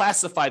 we've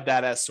classified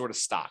that as sort of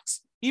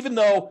stocks. Even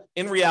though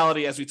in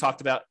reality, as we talked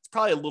about, it's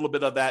probably a little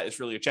bit of that is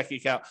really your checking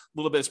account, a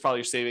little bit is probably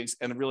your savings,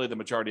 and really the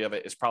majority of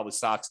it is probably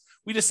stocks.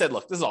 We just said,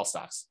 look, this is all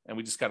stocks, and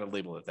we just kind of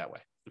label it that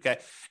way. Okay.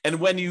 And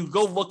when you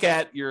go look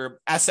at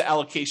your asset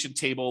allocation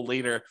table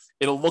later,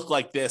 it'll look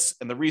like this.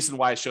 And the reason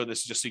why I show this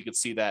is just so you can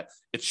see that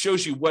it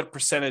shows you what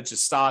percentage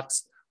is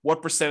stocks,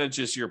 what percentage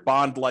is your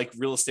bond-like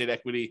real estate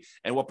equity,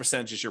 and what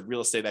percentage is your real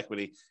estate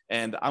equity.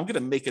 And I'm going to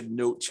make a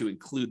note to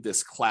include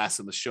this class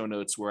in the show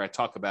notes where I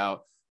talk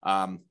about,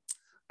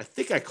 I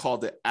think I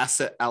called it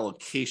asset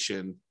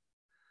allocation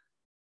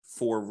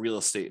for real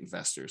estate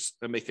investors.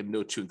 I make a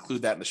note to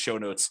include that in the show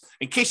notes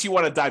in case you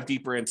want to dive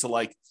deeper into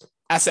like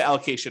asset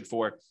allocation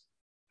for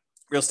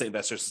real estate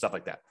investors and stuff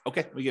like that.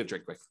 Okay, let me get a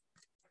drink quick.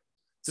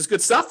 Is this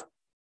good stuff?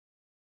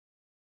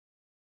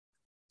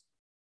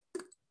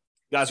 You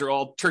guys are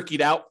all turkeyed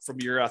out from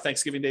your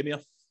Thanksgiving Day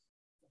meal?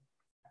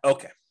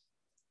 Okay.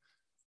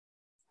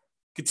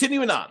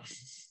 Continuing on.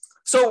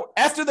 So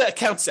after the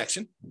account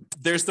section,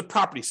 there's the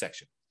property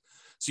section.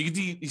 So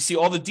you see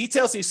all the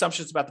details and the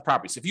assumptions about the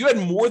properties. If you had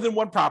more than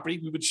one property,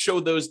 we would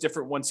show those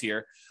different ones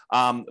here.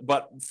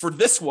 But for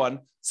this one,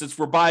 since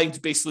we're buying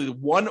basically the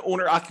one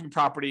owner-occupant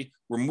property,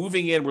 we're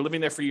moving in, we're living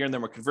there for a year, and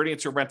then we're converting it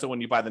to a rental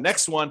when you buy the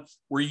next one,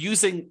 we're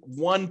using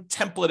one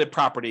templated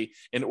property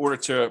in order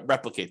to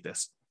replicate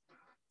this.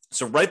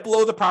 So right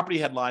below the property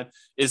headline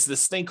is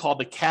this thing called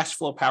the cash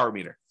flow power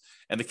meter.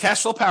 And the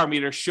cash flow power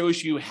meter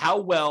shows you how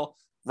well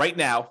right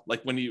now,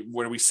 like when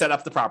we set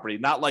up the property,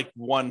 not like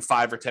 1,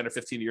 5, or 10 or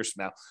 15 years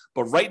from now,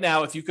 but right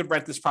now, if you could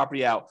rent this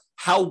property out,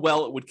 how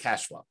well it would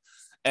cash flow.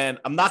 And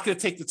I'm not going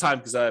to take the time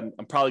because I'm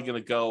probably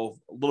going to go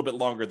a little bit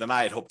longer than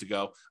I had hoped to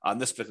go on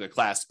this particular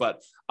class.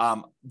 But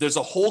there's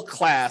a whole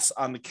class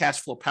on the cash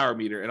flow power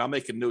meter, and I'll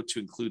make a note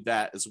to include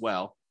that as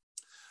well.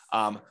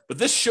 But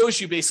this shows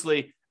you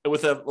basically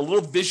with a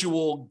little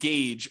visual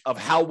gauge of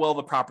how well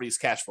the property is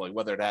cash flowing,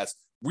 whether it has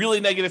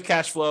really negative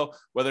cash flow,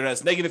 whether it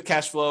has negative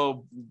cash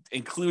flow,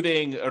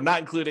 including or not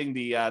including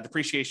the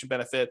depreciation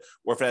benefit,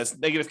 or if it has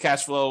negative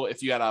cash flow,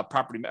 if you had a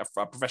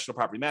professional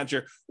property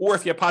manager, or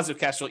if you have positive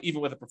cash flow,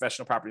 even with a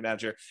professional property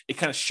manager, it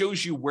kind of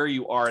shows you where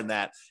you are in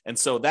that. And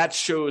so that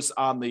shows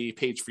on the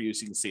page for you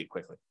so you can see it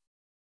quickly.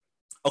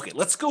 Okay,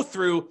 let's go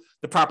through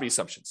the property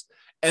assumptions.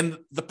 And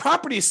the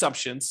property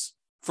assumptions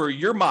for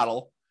your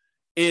model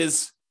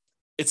is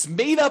it's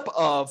made up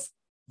of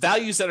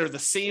values that are the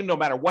same no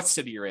matter what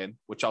city you're in,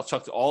 which I'll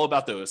talk to all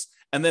about those,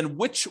 and then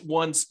which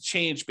ones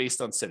change based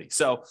on city.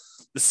 So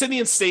the city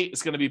and state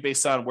is going to be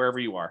based on wherever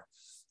you are.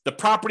 The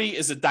property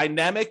is a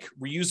dynamic,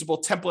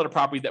 reusable template of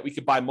property that we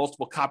could buy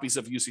multiple copies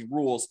of using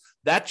rules.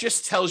 That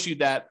just tells you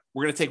that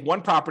we're going to take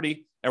one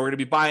property and we're going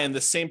to be buying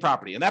the same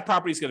property. And that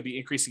property is going to be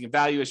increasing in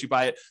value as you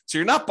buy it. So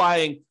you're not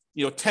buying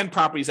 10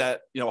 properties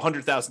at,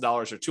 $100,000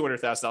 or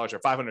 $200,000 or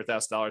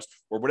 $500,000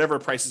 or whatever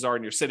prices are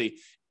in your city.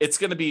 It's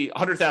going to be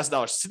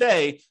 $100,000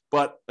 today,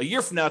 but a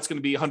year from now, it's going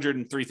to be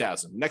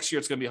 $103,000. Next year,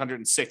 it's going to be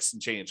 106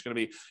 and change. It's going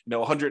to be,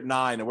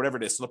 109 or whatever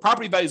it is. So the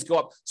property values go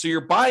up. So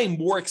you're buying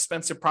more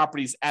expensive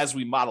properties as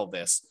we model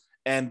this,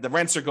 and the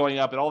rents are going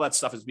up and all that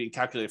stuff is being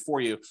calculated for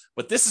you.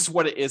 But this is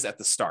what it is at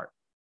the start.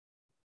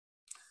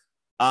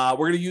 We're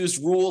going to use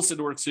rules in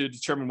order to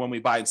determine when we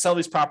buy and sell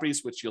these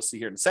properties, which you'll see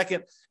here in a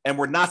second. And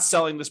we're not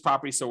selling this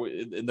property. So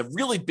in the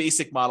really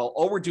basic model,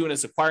 all we're doing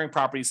is acquiring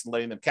properties and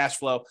letting them cash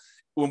flow.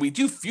 When we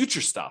do future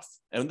stuff,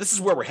 and this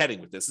is where we're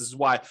heading with this, this is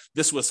why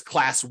this was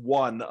class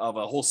one of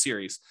a whole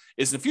series,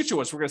 is in the future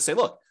ones, we're going to say,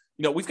 look,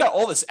 we've got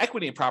all this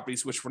equity in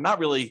properties, which we're not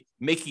really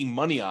making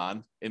money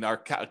on in our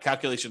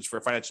calculations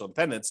for financial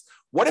independence.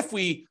 What if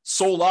we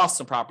sold off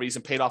some properties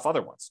and paid off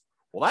other ones?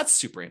 Well, that's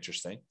super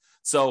interesting.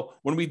 So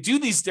when we do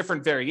these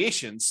different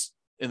variations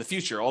in the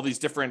future, all these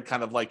different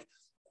kind of like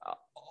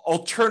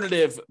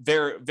alternative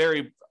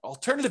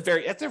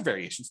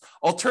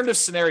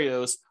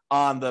scenarios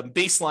on the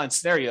baseline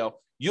scenario,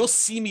 you'll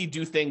see me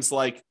do things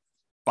like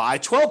buy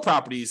 12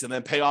 properties and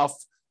then pay off,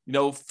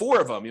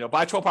 4 of them,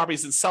 buy 12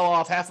 properties and sell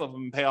off half of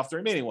them and pay off the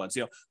remaining ones.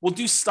 We'll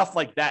do stuff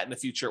like that in the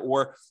future,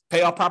 or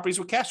pay off properties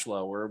with cash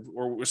flow,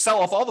 or sell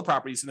off all the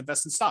properties and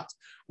invest in stocks.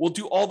 We'll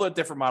do all the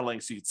different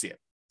modeling so you can see it.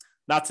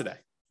 Not today.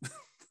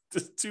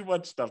 Just too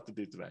much stuff to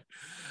do today.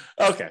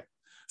 Okay.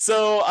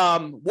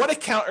 So what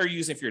account are you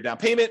using for your down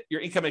payment,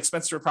 your income and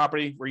expense for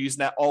property? We're using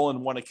that all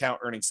in one account,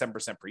 earning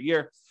 7% per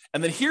year.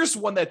 And then here's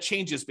one that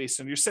changes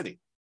based on your city.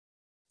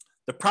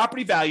 The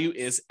property value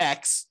is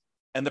X,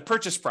 and the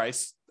purchase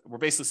price, we're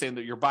basically saying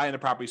that you're buying the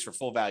properties for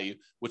full value,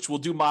 which we'll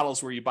do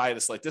models where you buy at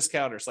a slight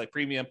discount or a slight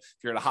premium if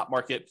you're in a hot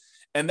market.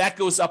 And that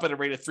goes up at a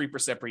rate of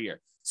 3% per year.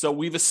 So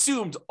we've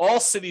assumed all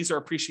cities are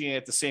appreciating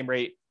at the same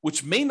rate,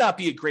 which may not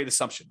be a great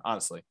assumption,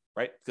 honestly,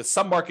 right? Because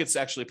some markets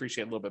actually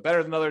appreciate a little bit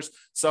better than others.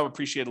 Some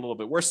appreciate a little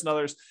bit worse than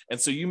others. And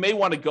so you may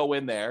want to go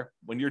in there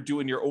when you're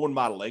doing your own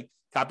modeling,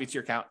 copy to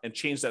your account and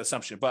change that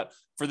assumption. But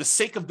for the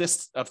sake of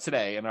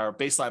today and our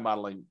baseline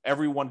modeling,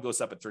 everyone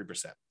goes up at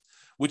 3%.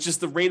 Which is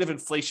the rate of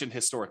inflation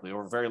historically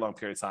over a very long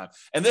period of time.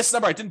 And this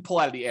number I didn't pull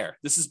out of the air.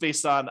 This is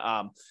based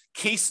on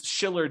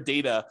Case-Shiller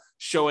data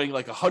showing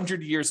like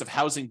 100 years of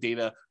housing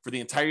data for the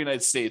entire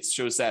United States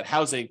shows that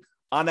housing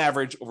on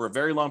average over a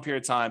very long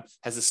period of time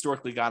has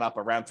historically gone up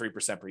around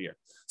 3% per year.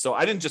 So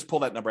I didn't just pull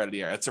that number out of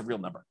the air. That's a real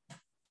number.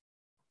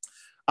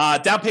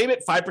 Down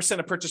payment, 5%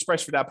 of purchase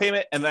price for down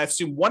payment. And then I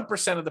assume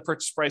 1% of the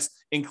purchase price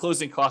in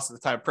closing costs at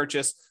the time of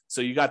purchase.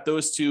 So you got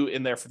those two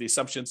in there for the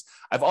assumptions.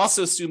 I've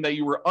also assumed that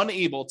you were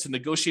unable to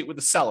negotiate with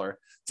the seller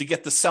to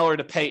get the seller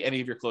to pay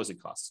any of your closing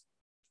costs.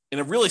 In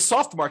a really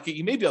soft market,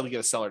 you may be able to get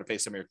a seller to pay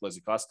some of your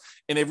closing costs.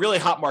 In a really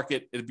hot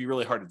market, it'd be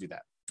really hard to do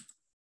that.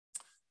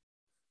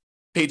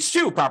 Page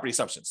 2, property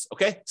assumptions.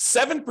 Okay.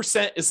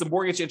 7% is the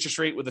mortgage interest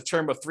rate with a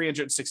term of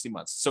 360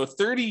 months. So a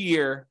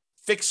 30-year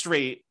fixed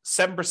rate,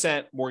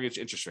 7% mortgage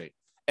interest rate.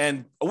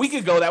 And a week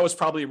ago, that was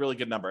probably a really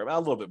good number, a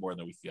little bit more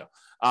than a week ago.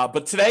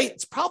 But today,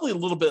 it's probably a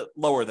little bit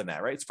lower than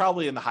that, right? It's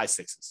probably in the high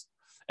 6s.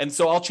 And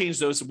so I'll change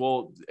those.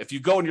 If you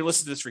go and you're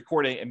listening to this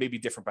recording, it may be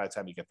different by the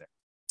time you get there.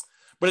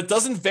 But it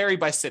doesn't vary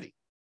by city.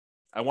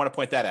 I want to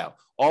point that out.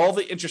 All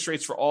the interest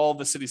rates for all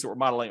the cities that we're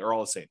modeling are all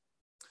the same.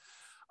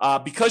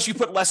 Because you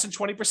put less than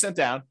 20%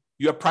 down,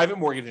 you have private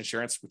mortgage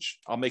insurance, which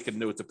I'll make a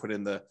note to put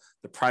in the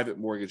private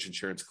mortgage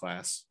insurance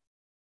class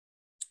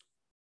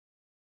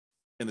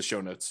in the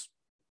show notes.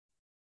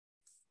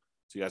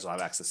 So you guys will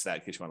have access to that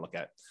in case you want to look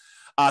at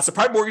it. So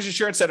private mortgage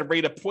insurance at a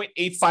rate of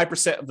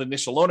 0.85% of the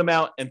initial loan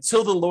amount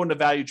until the loan to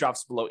value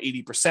drops below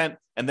 80%,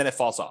 and then it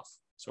falls off.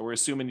 So we're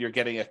assuming you're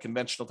getting a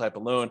conventional type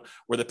of loan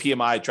where the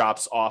PMI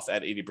drops off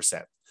at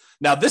 80%.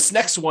 Now, this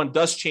next one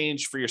does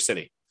change for your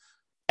city.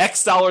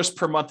 X dollars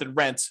per month in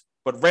rent,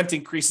 but rent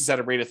increases at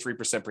a rate of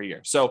 3% per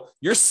year. So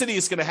your city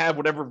is going to have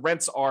whatever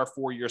rents are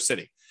for your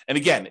city. And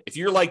again, if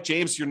you're like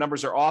James, your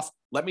numbers are off,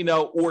 let me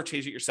know or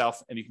change it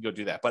yourself and you can go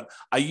do that. But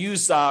I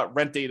use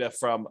rent data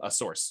from a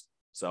source.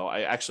 So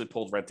I actually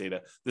pulled rent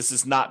data. This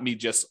is not me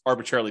just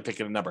arbitrarily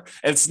picking a number.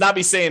 And it's not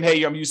me saying,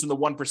 hey, I'm using the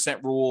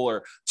 1% rule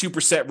or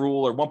 2%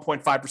 rule or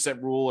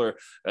 1.5% rule or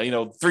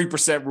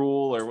 3%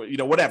 rule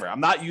or whatever. I'm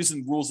not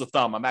using rules of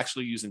thumb. I'm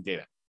actually using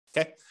data.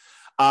 Okay.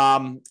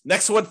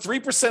 Next one,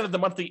 3% of the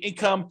monthly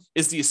income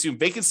is the assumed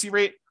vacancy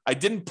rate. I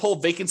didn't pull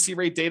vacancy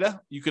rate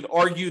data. You could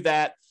argue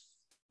that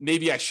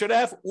maybe I should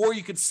have, or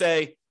you could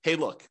say, hey,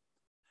 look,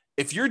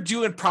 if you're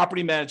doing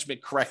property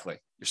management correctly,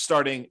 you're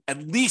starting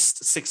at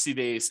least 60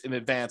 days in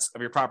advance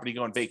of your property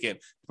going vacant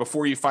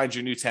before you find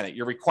your new tenant.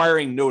 You're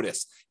requiring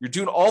notice. You're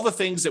doing all the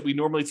things that we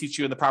normally teach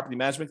you in the property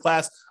management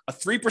class. A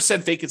 3%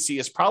 vacancy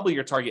is probably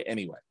your target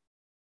anyway.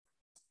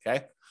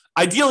 Okay.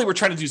 Ideally, we're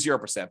trying to do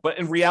 0%, but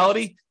in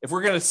reality, if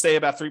we're going to stay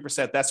about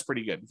 3%, that's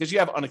pretty good because you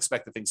have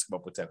unexpected things come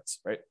up with tenants,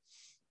 right?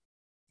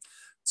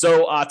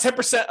 So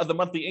 10% of the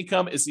monthly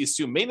income is the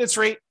assumed maintenance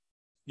rate.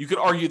 You could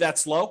argue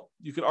that's low.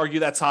 You could argue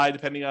that's high,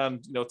 depending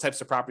on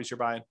types of properties you're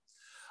buying.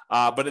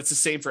 But it's the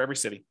same for every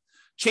city.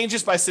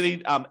 Changes by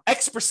city,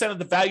 X% of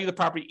the value of the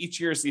property each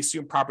year is the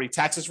assumed property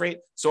taxes rate.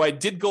 So I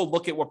did go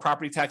look at what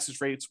property taxes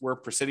rates were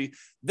per city.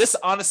 This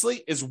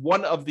honestly is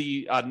one of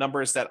the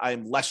numbers that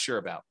I'm less sure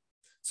about.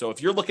 So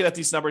if you're looking at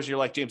these numbers, you're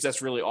like, James, that's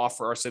really off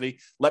for our city.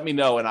 Let me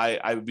know. And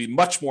I would be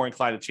much more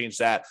inclined to change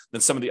that than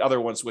some of the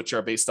other ones, which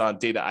are based on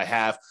data I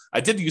have.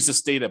 I did use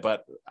this data,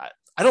 but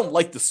I don't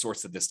like the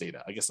source of this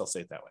data. I guess I'll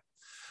say it that way.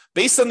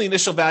 Based on the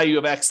initial value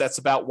of X, that's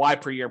about Y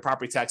per year in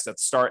property tax at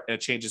the start, and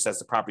it changes as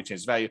the property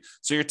changes value.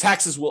 So your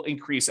taxes will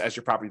increase as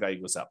your property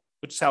value goes up,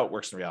 which is how it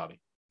works in reality.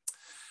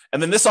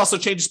 And then this also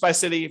changes by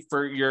city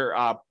for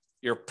your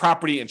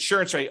property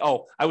insurance rate.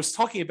 Oh, I was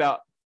talking about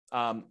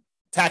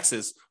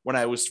taxes when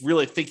I was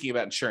really thinking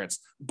about insurance.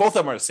 Both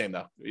of them are the same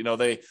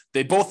though.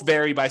 They both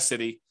vary by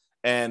city,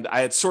 and I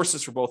had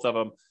sources for both of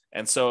them.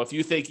 And so if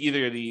you think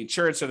either the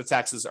insurance or the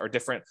taxes are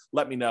different,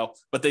 let me know.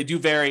 But they do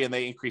vary and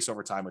they increase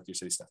over time with your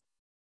city stuff.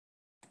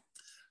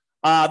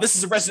 This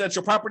is a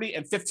residential property,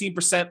 and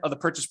 15% of the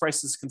purchase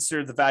price is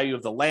considered the value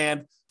of the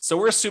land. So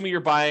we're assuming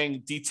you're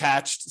buying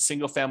detached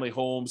single-family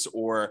homes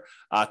or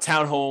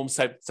townhomes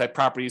type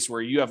properties where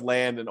you have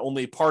land and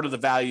only part of the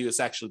value is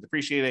actually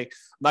depreciating.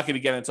 I'm not going to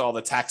get into all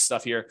the tax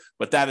stuff here,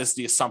 but that is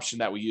the assumption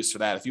that we use for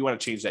that. If you want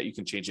to change that, you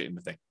can change it in the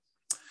thing.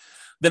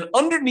 Then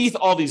underneath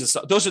all these,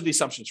 those are the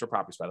assumptions for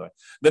properties, by the way.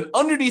 Then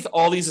underneath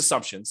all these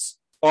assumptions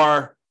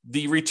are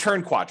the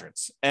return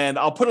quadrants. And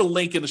I'll put a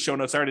link in the show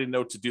notes. I already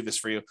know to do this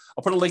for you.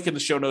 I'll put a link in the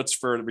show notes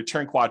for the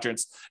return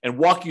quadrants and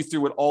walk you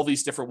through what all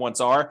these different ones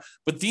are.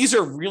 But these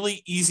are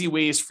really easy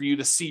ways for you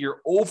to see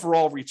your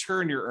overall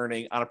return you're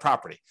earning on a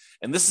property.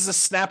 And this is a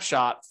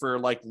snapshot for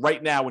like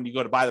right now when you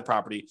go to buy the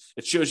property.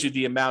 It shows you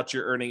the amount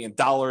you're earning in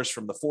dollars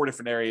from the 4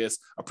 different areas: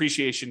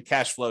 appreciation,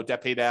 cash flow,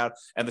 debt pay down,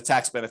 and the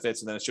tax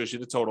benefits. And then it shows you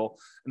the total.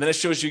 And then it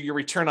shows you your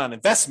return on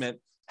investment,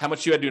 how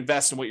much you had to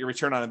invest and what your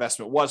return on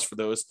investment was for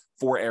those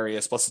 4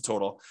 areas plus the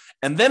total.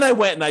 And then I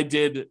went and I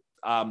did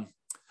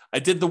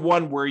the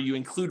one where you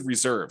include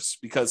reserves,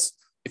 because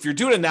if you're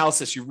doing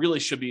analysis, you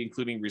really should be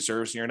including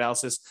reserves in your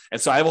analysis.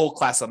 And so I have a whole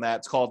class on that.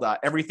 It's called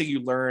Everything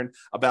You Learn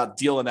About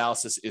Deal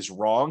Analysis is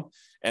Wrong.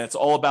 And it's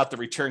all about the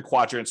return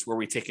quadrants where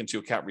we take into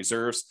account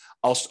reserves.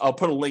 I'll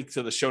put a link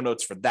to the show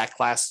notes for that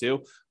class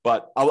too,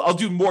 but I'll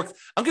do more.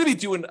 I'm going to be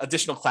doing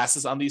additional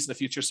classes on these in the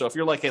future. So if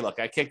you're like, hey, look,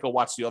 I can't go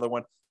watch the other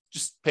one,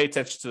 just pay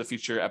attention to the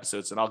future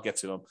episodes and I'll get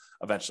to them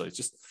eventually.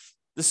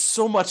 There's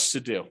so much to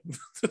do,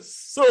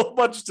 so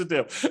much to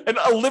do, and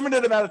a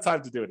limited amount of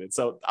time to do it.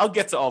 So I'll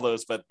get to all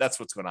those, but that's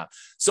what's going on.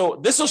 So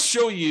this will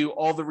show you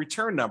all the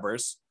return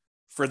numbers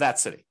for that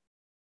city,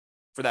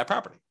 for that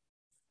property.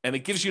 And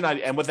it gives you an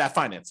idea, and with that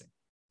financing.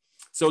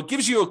 So it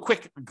gives you a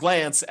quick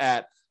glance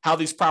at how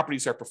these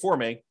properties are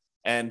performing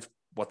and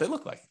what they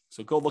look like.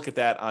 So go look at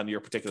that on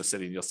your particular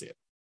city and you'll see it.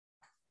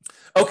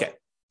 Okay.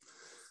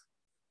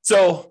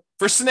 So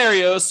for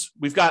scenarios,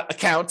 we've got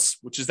accounts,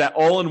 which is that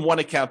all-in-one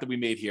account that we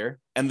made here,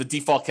 and the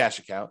default cash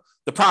account.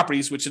 The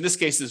properties, which in this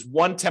case is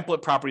one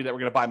template property that we're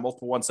going to buy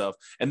multiple ones of.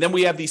 And then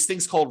we have these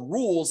things called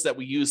rules that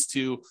we use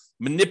to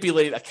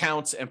manipulate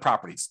accounts and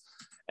properties.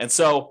 And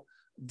so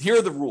here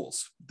are the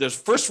rules. The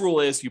first rule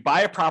is you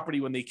buy a property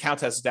when the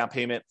account has a down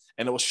payment,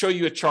 and it will show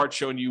you a chart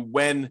showing you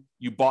when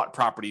you bought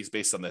properties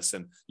based on this.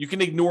 And you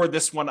can ignore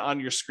this one on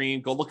your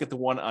screen. Go look at the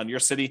one on your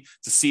city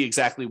to see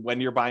exactly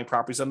when you're buying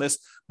properties on this.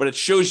 But it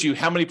shows you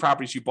how many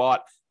properties you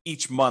bought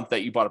each month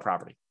that you bought a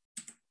property.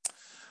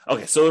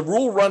 Okay, so the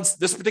rule runs,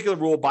 this particular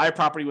rule, buy a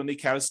property when the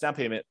account is down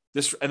payment.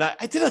 And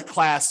I did a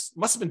class,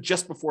 must have been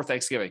just before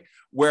Thanksgiving,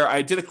 where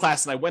I did a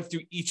class and I went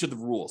through each of the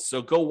rules.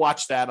 So go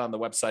watch that on the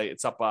website.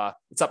 It's up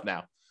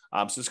now.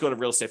 So just go to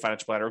Real Estate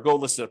Financial Planner or go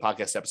listen to the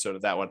podcast episode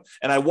of that one.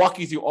 And I walk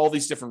you through all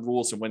these different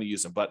rules and when to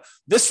use them. But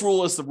this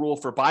rule is the rule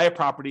for buy a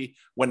property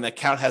when the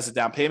account has a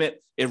down payment.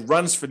 It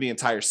runs for the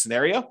entire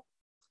scenario.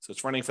 So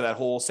it's running for that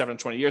whole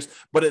 720 years,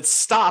 but it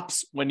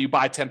stops when you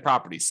buy 10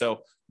 properties.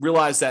 So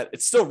realize that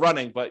it's still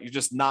running, but you're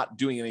just not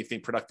doing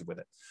anything productive with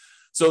it.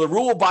 So the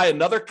rule will buy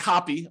another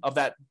copy of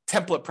that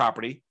template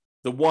property,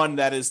 the one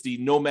that is the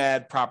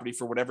Nomad property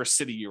for whatever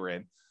city you're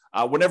in,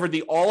 whenever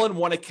the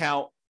all-in-one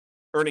account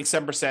earning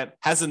 7%,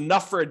 has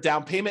enough for a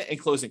down payment and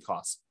closing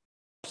costs,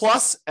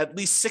 plus at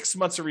least 6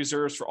 months of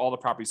reserves for all the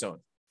properties owned.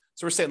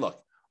 So we're saying,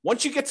 look,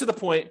 once you get to the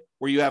point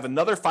where you have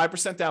another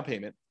 5% down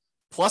payment,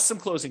 plus some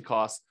closing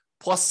costs,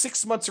 plus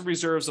 6 months of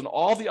reserves on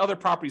all the other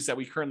properties that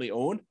we currently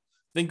own,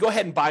 then go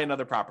ahead and buy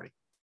another property,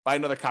 buy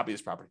another copy of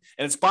this property.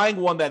 And it's buying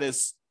one that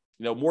is,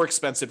 more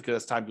expensive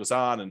because as time goes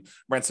on and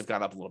rents have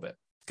gone up a little bit.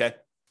 Okay.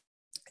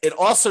 It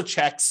also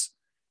checks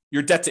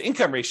your debt to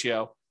income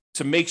ratio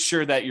to make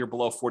sure that you're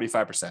below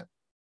 45%.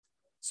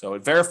 So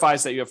it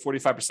verifies that you have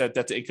 45%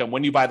 debt to income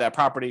when you buy that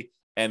property,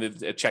 and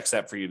it checks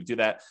that for you to do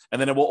that.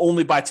 And then it will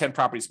only buy 10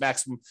 properties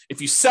maximum.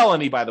 If you sell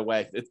any, by the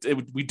way,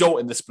 we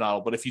don't in this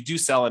model, but if you do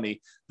sell any,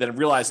 then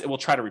realize it will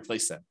try to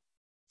replace them.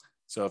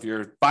 So if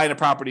you're buying a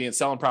property and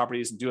selling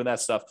properties and doing that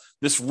stuff,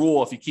 this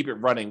rule, if you keep it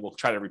running, will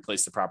try to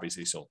replace the properties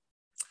that you sold.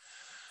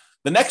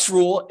 The next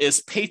rule is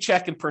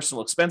paycheck and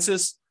personal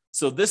expenses.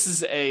 So this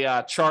is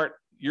a chart.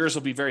 Yours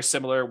will be very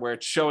similar, where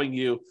it's showing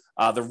you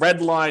the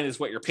red line is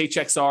what your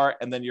paychecks are,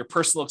 and then your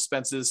personal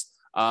expenses,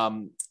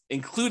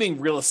 including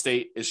real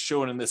estate, is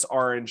shown in this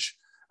orange.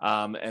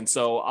 And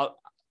so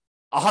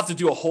I'll have to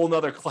do a whole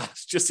nother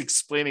class just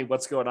explaining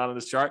what's going on in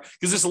this chart,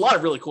 because there's a lot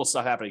of really cool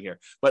stuff happening here.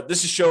 But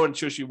this is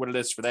shows you what it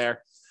is for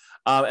there.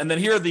 And then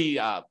here are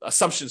the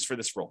assumptions for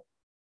this rule.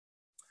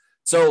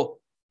 So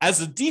as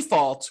a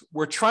default,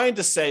 we're trying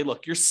to say,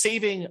 look, you're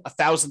saving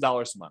 $1,000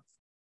 a month.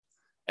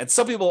 And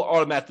some people are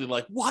automatically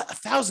like, what,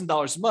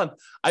 $1,000 a month?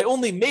 I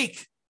only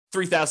make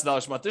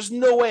 $3,000 a month. There's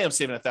no way I'm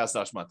saving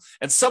 $1,000 a month.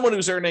 And someone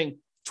who's earning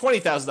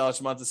 $20,000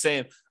 a month is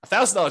saying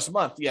 $1,000 a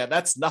month. Yeah,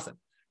 that's nothing,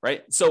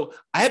 right? So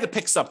I had to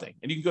pick something,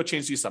 and you can go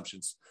change the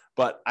assumptions,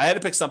 but I had to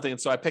pick something. And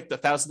so I picked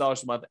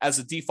 $1,000 a month as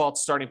a default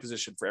starting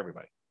position for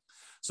everybody.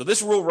 So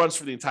this rule runs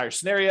for the entire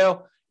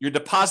scenario. You're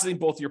depositing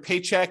both your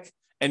paycheck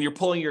and you're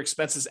pulling your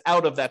expenses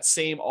out of that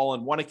same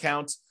all-in-one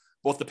account.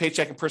 Both the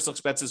paycheck and personal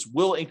expenses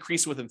will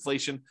increase with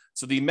inflation.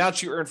 So the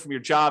amount you earn from your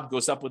job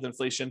goes up with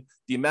inflation.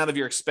 The amount of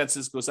your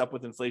expenses goes up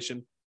with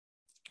inflation.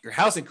 Your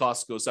housing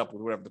costs goes up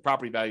with whatever the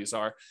property values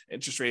are,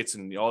 interest rates,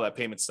 and all that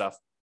payment stuff.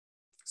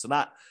 So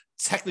not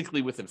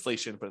technically with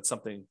inflation, but it's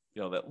something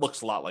that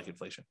looks a lot like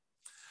inflation.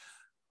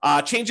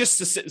 Changes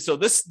to so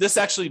this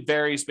actually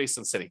varies based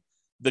on city.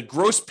 The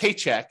gross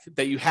paycheck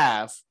that you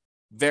have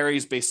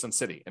varies based on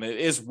city. And it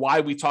is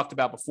why we talked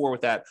about before with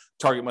that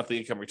target monthly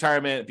income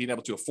retirement, being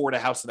able to afford a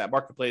house in that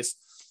marketplace.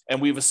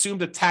 And we've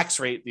assumed a tax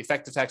rate, the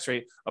effective tax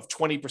rate of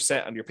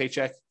 20% on your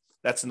paycheck.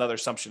 That's another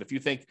assumption. If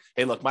you think,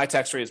 hey, look, my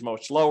tax rate is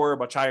much lower,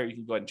 much higher, you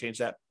can go ahead and change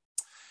that.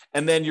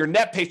 And then your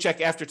net paycheck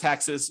after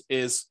taxes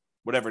is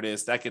whatever it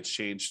is, that gets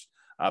changed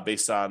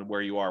based on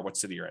where you are, what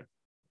city you're in.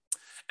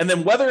 And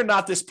then whether or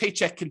not this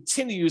paycheck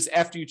continues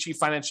after you achieve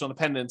financial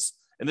independence,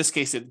 in this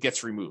case, it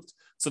gets removed.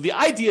 So the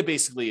idea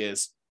basically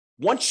is,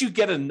 once you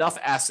get enough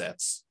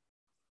assets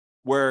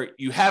where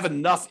you have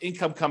enough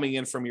income coming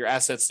in from your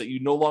assets that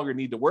you no longer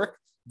need to work,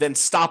 then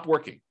stop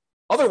working.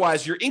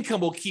 Otherwise, your income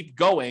will keep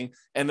going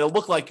and it'll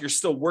look like you're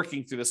still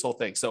working through this whole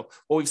thing. So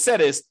what we've said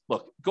is,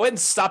 look, go ahead and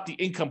stop the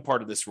income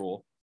part of this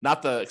rule,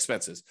 not the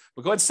expenses,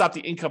 but go ahead and stop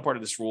the income part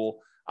of this rule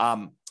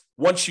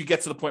once you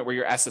get to the point where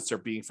your assets are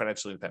being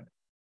financially independent.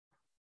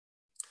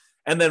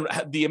 And then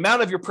the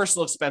amount of your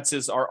personal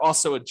expenses are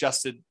also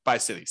adjusted by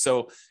city.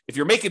 So if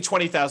you're making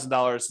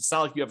 $20,000, it's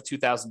not like you have a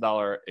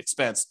 $2,000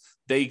 expense.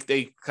 They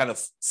kind of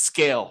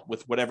scale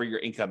with whatever your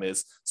income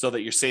is so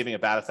that you're saving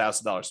about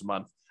 $1,000 a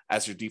month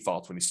as your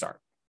default when you start.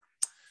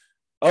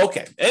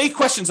 Okay. Any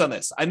questions on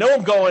this? I know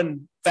I'm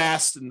going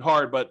fast and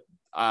hard, but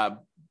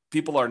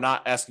people are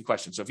not asking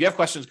questions. So if you have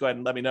questions, go ahead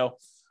and let me know.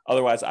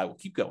 Otherwise, I will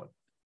keep going.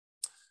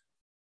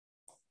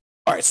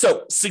 All right,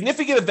 so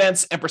significant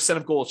events and percent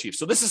of goal achieved.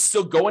 So this is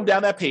still going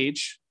down that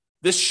page.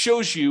 This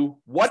shows you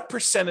what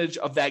percentage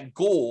of that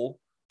goal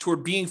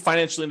toward being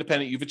financially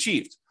independent you've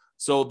achieved.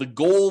 So the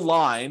goal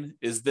line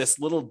is this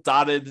little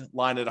dotted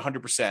line at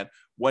 100%.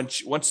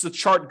 Once the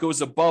chart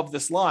goes above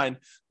this line,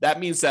 that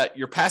means that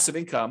your passive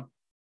income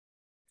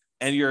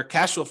and your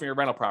cash flow from your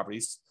rental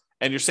properties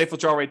and your safe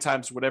withdrawal rate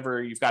times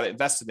whatever you've got it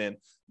invested in,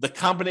 the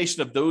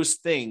combination of those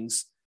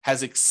things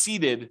has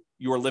exceeded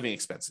your living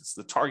expenses,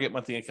 the target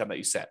monthly income that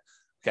you set.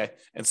 Okay.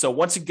 And so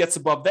once it gets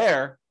above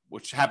there,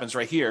 which happens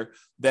right here,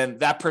 then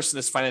that person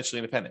is financially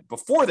independent.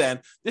 Before then,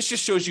 this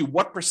just shows you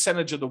what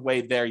percentage of the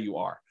way there you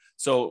are.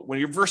 So when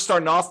you're first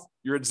starting off,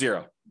 you're at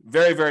zero,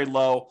 very, very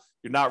low.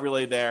 You're not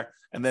really there.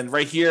 And then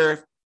right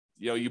here,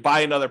 you buy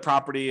another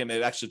property and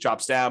it actually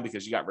drops down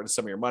because you got rid of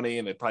some of your money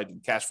and it probably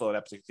didn't cash flow in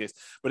that particular case,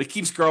 but it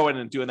keeps growing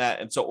and doing that.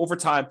 And so over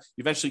time,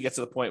 you eventually get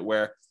to the point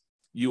where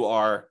you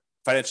are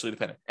financially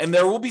independent. And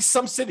there will be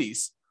some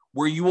cities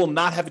where you will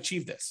not have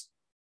achieved this.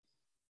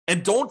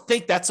 And don't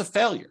think that's a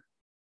failure.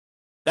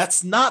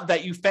 That's not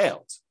that you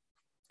failed,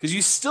 because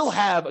you still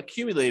have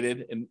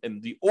accumulated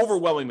in the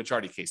overwhelming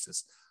majority of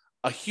cases,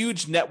 a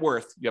huge net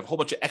worth. You have a whole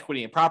bunch of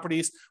equity and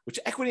properties, which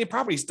equity and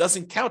properties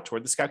doesn't count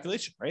toward this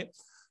calculation, right?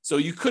 So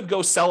you could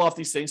go sell off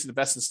these things and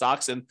invest in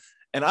stocks. And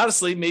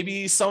honestly,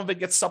 maybe some of it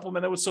gets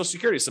supplemented with Social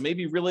Security. So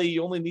maybe really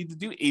you only need to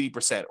do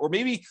 80%, or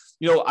maybe,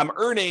 I'm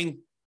earning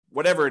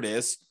whatever it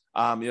is,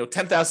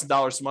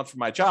 $10,000 a month for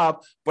my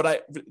job,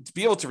 but to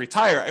be able to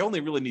retire, I only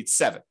really need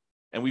 7.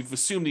 And we've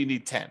assumed you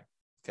need 10.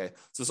 Okay.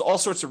 So there's all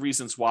sorts of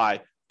reasons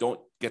why. Don't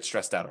get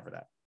stressed out over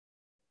that.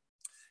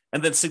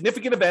 And then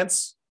significant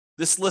events.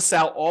 This lists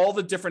out all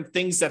the different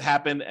things that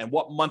happened and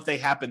what month they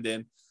happened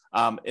in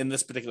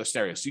this particular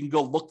scenario. So you can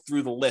go look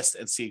through the list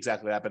and see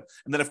exactly what happened.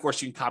 And then, of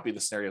course, you can copy the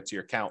scenario to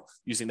your account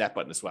using that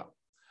button as well.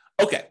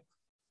 Okay.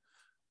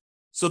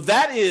 So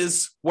that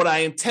is what I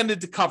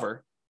intended to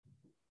cover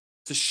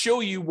to show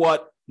you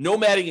what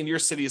nomading in your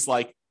city is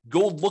like.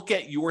 Go look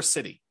at your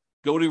city.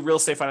 Go to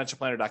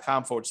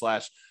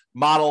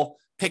realestatefinancialplanner.com/model,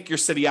 pick your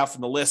city out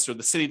from the list or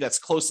the city that's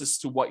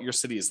closest to what your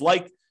city is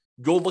like.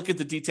 Go look at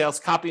the details,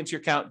 copy into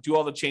your account, do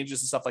all the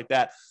changes and stuff like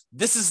that.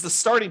 This is the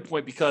starting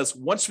point because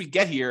once we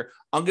get here,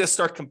 I'm going to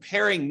start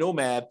comparing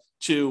Nomad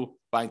to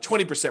buying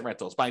 20%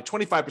 rentals, buying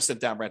 25%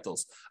 down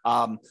rentals,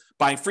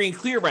 buying free and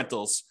clear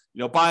rentals,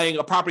 buying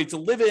a property to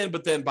live in,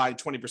 but then buying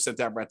 20%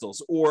 down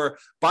rentals, or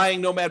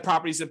buying Nomad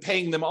properties and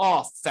paying them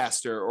off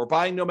faster, or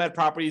buying Nomad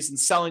properties and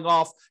selling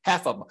off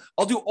half of them.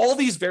 I'll do all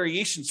these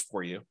variations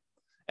for you,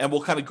 and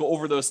we'll kind of go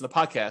over those in the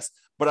podcast.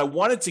 But I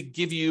wanted to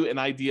give you an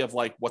idea of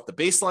like what the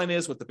baseline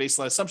is, what the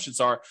baseline assumptions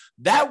are.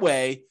 That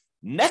way,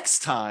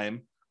 next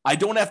time, I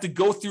don't have to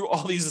go through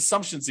all these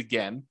assumptions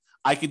again.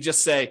 I could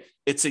just say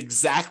it's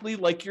exactly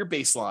like your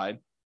baseline,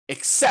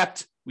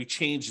 except we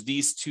change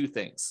these 2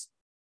 things.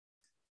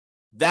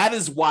 That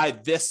is why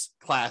this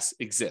class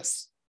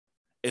exists.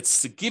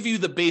 It's to give you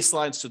the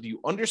baseline so that you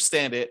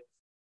understand it,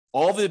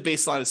 all the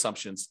baseline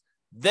assumptions.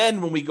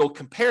 Then when we go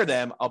compare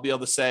them, I'll be able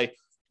to say,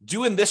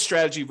 doing this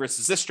strategy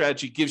versus this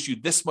strategy gives you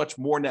this much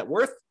more net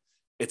worth.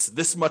 It's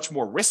this much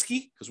more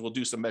risky because we'll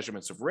do some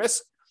measurements of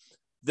risk.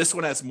 This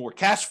one has more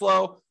cash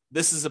flow.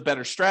 This is a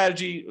better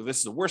strategy.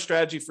 This is a worse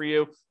strategy for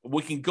you.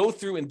 We can go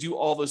through and do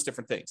all those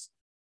different things.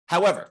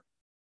 However,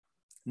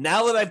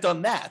 now that I've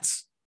done that,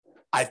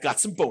 I've got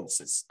some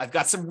bonuses. I've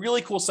got some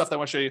really cool stuff that I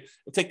want to show you.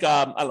 It'll take,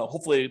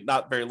 hopefully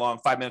not very long,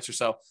 5 minutes or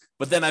so.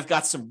 But then I've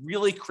got some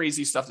really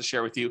crazy stuff to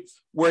share with you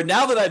where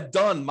now that I've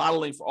done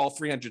modeling for all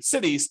 300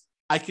 cities,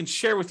 I can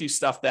share with you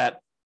stuff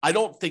that I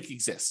don't think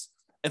exists.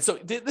 And so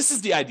this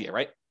is the idea,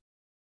 right?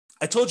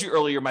 I told you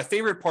earlier, my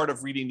favorite part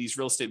of reading these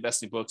real estate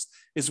investing books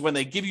is when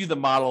they give you the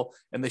model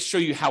and they show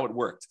you how it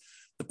worked.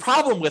 The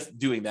problem with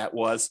doing that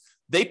was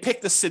they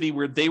picked the city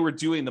where they were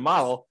doing the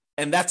model,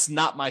 and that's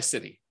not my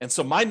city. And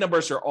so my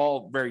numbers are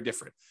all very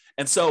different.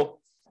 And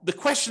so the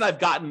question I've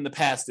gotten in the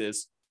past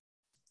is,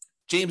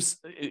 James,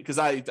 because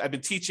I've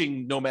been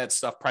teaching Nomad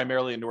stuff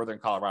primarily in Northern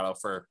Colorado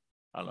for,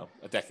 a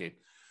decade.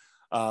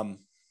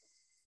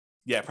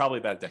 Probably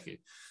about a decade.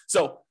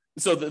 So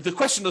the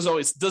question is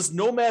always, does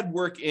Nomad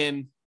work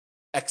in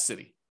X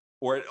city?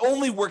 Or it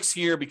only works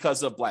here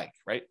because of blank,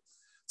 right?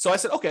 So I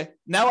said, okay,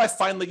 now I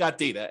finally got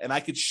data and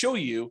I could show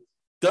you,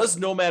 does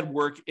Nomad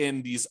work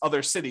in these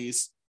other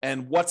cities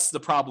and what's the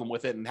problem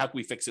with it and how can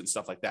we fix it and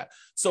stuff like that.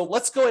 So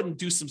let's go ahead and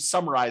do some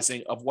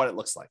summarizing of what it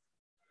looks like.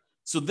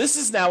 So this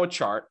is now a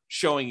chart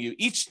showing you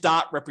each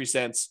dot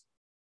represents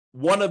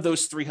one of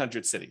those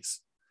 300 cities.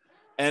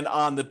 And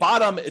on the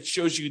bottom, it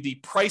shows you the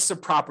price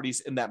of properties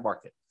in that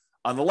market.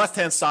 On the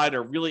left-hand side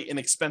are really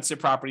inexpensive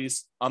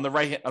properties. On the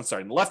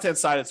left-hand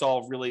side, it's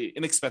all really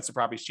inexpensive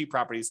properties, cheap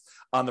properties.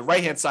 On the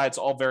right-hand side, it's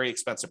all very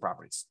expensive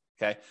properties,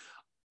 okay?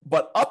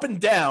 But up and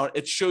down,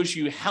 it shows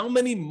you how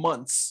many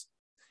months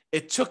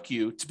it took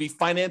you to be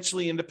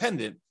financially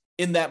independent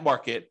in that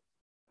market,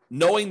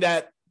 knowing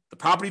that the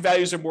property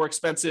values are more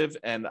expensive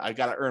and I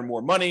got to earn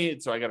more money,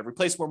 so I got to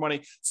replace more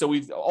money. So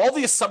all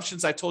the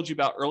assumptions I told you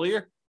about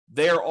earlier,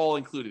 they're all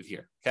included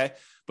here, okay?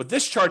 But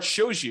this chart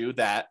shows you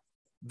that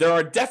there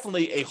are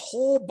definitely a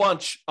whole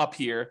bunch up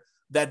here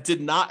that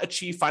did not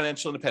achieve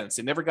financial independence.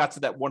 They never got to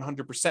that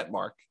 100%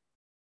 mark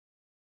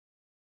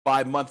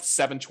by month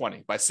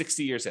 720, by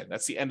 60 years in.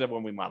 That's the end of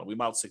when we model. We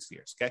modeled 60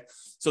 years, okay?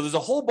 So there's a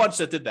whole bunch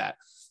that did that.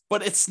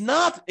 But it's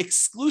not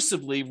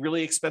exclusively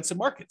really expensive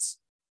markets.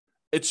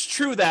 It's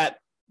true that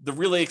the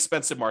really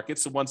expensive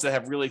markets, the ones that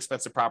have really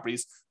expensive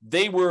properties,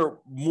 they were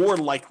more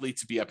likely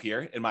to be up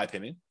here, in my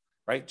opinion.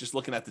 Right? Just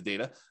looking at the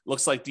data,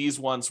 looks like these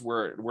ones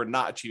were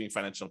not achieving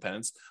financial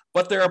independence,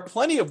 but there are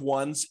plenty of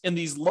ones in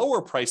these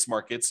lower price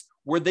markets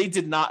where they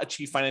did not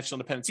achieve financial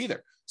independence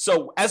either.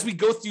 So as we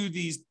go through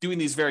doing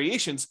these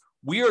variations,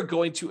 we are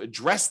going to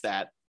address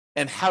that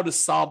and how to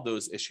solve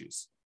those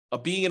issues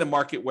of being in a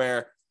market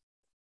where,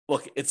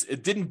 look,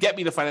 it didn't get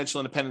me to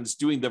financial independence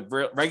doing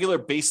the regular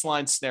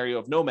baseline scenario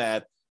of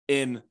Nomad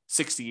in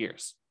 60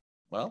 years.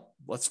 Well,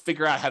 let's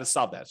figure out how to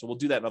solve that. So we'll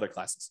do that in other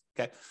classes,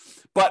 okay?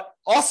 But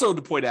also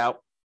to point out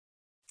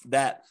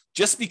that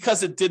just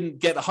because it didn't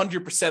get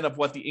 100% of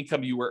what the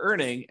income you were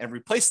earning and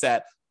replace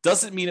that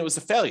doesn't mean it was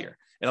a failure.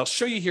 And I'll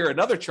show you here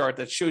another chart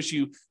that shows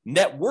you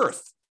net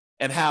worth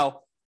and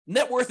how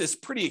net worth is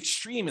pretty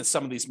extreme in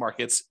some of these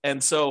markets.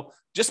 And so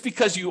just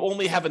because you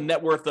only have a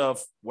net worth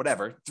of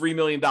whatever, $3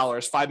 million,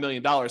 $5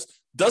 million,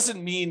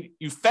 doesn't mean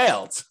you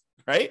failed,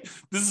 right?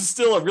 This is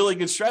still a really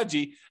good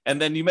strategy.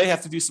 And then you may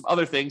have to do some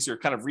other things or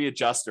kind of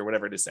readjust or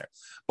whatever it is there.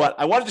 But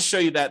I wanted to show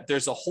you that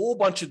there's a whole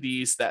bunch of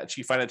these that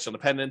achieve financial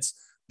independence.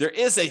 There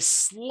is a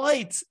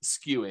slight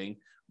skewing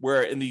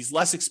where in these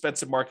less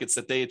expensive markets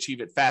that they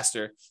achieve it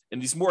faster. In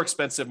these more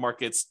expensive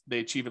markets, they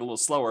achieve it a little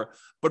slower.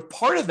 But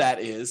part of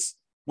that is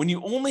when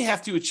you only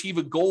have to achieve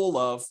a goal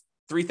of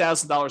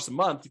 $3,000 a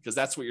month, because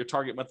that's what your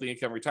target monthly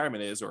income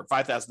retirement is, or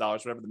 $5,000,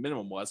 whatever the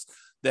minimum was,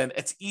 then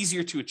it's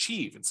easier to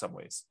achieve in some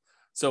ways.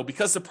 So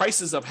because the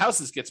prices of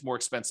houses gets more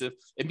expensive,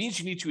 it means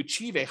you need to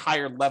achieve a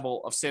higher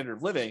level of standard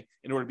of living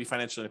in order to be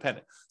financially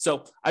independent.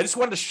 So I just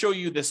wanted to show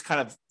you this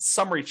kind of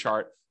summary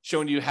chart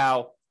showing you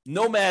how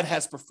Nomad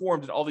has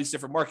performed in all these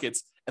different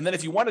markets. And then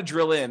if you want to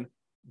drill in,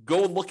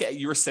 go look at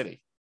your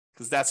city,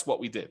 because that's what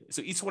we did.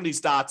 So each one of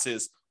these dots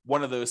is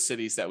one of those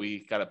cities that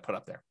we got to put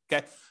up there.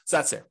 Okay, so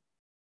that's there.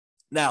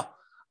 Now,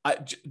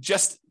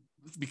 just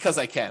because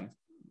I can,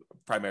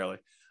 primarily,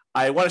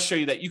 I want to show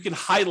you that you can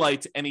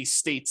highlight any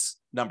state's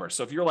number.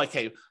 So if you're like,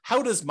 hey,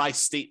 how does my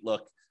state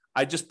look?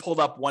 I just pulled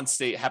up one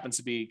state, happens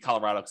to be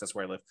Colorado because that's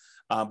where I live.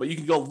 But you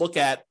can go look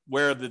at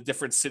where the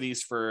different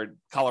cities for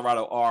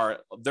Colorado are.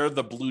 They're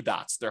the blue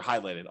dots. They're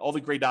highlighted. All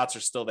the gray dots are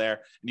still there,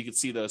 and you can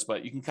see those,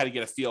 but you can kind of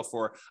get a feel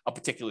for a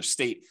particular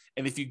state.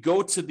 And if you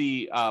go to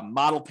the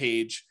model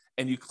page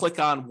and you click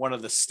on one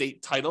of the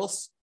state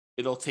titles,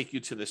 it'll take you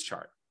to this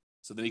chart.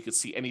 So then you can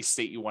see any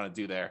state you want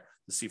to do there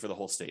to see for the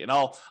whole state. And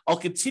I'll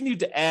continue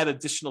to add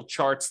additional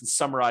charts and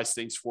summarize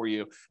things for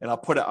you, and I'll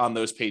put it on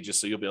those pages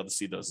so you'll be able to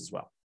see those as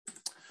well.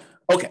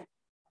 Okay,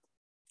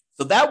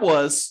 so that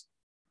was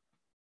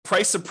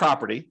price of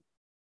property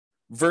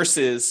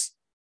versus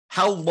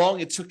how long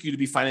it took you to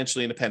be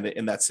financially independent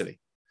in that city.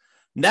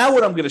 Now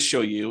what I'm going to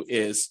show you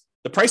is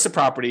the price of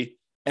property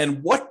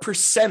and what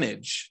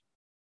percentage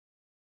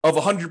of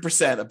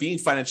 100% of being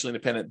financially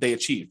independent they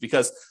achieved.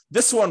 Because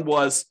this one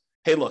was,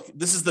 hey, look,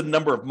 this is the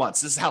number of months.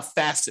 This is how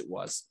fast it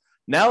was.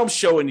 Now I'm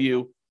showing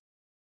you,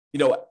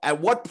 at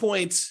what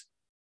point,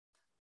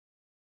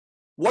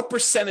 what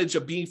percentage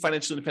of being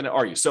financially independent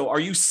are you? So are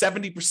you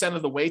 70%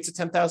 of the way to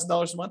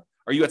 $10,000 a month?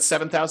 Are you at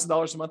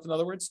 $7,000 a month, in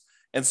other words?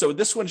 And so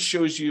this one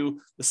shows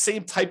you the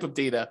same type of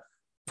data,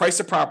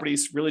 price of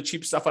properties, really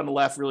cheap stuff on the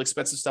left, really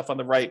expensive stuff on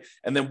the right,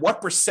 and then what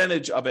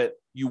percentage of it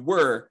you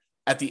were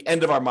at the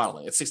end of our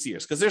modeling at 60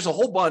 years. Because there's a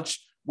whole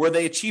bunch where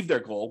they achieved their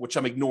goal, which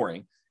I'm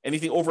ignoring.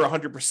 Anything over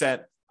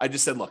 100%, I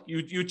just said, look,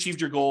 you achieved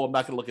your goal. I'm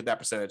not going to look at that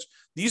percentage.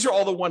 These are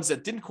all the ones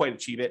that didn't quite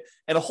achieve it.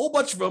 And a whole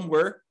bunch of them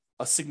were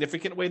a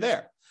significant way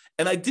there.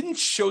 And I didn't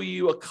show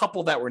you a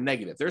couple that were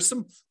negative. There's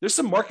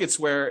some markets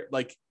where,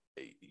 like,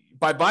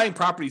 by buying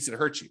properties, it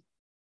hurts you,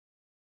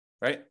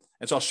 right?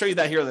 And so I'll show you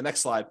that here on the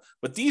next slide.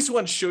 But these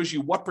ones shows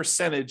you what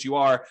percentage you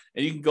are,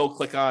 and you can go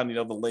click on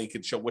the link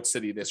and show what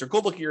city it is, or go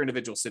look at your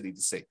individual city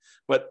to see.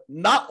 But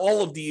not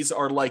all of these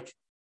are like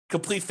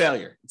complete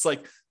failure. It's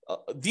like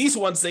these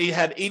ones, they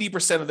had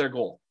 80% of their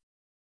goal.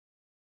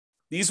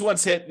 These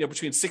ones hit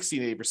between 60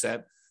 and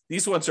 80%.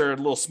 These ones are a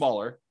little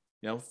smaller,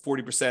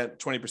 40%,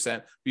 20%.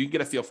 But you can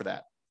get a feel for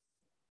that.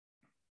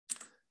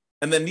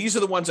 And then these are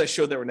the ones I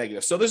showed that were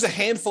negative. So there's a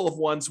handful of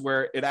ones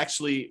where it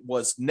actually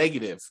was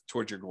negative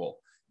towards your goal.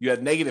 You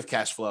had negative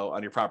cash flow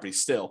on your property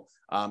still,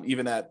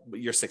 even at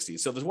year 60.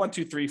 So there's 1,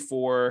 2, 3,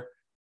 4,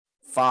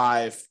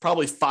 5,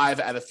 probably 5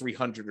 out of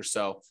 300 or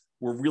so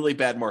were really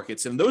bad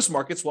markets. And those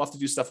markets we'll have to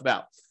do stuff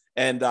about.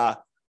 And I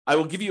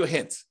will give you a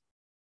hint.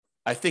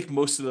 I think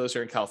most of those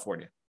are in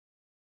California.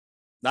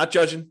 Not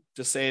judging,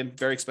 just saying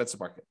very expensive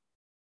market.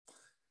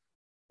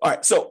 All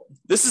right, so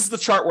this is the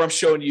chart where I'm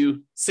showing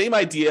you, same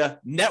idea,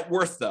 net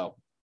worth though,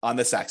 on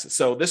this axis.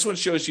 So this one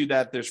shows you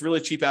that there's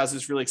really cheap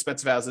houses, really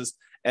expensive houses,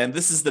 and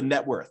this is the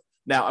net worth.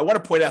 Now, I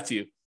want to point out to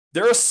you,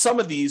 there are some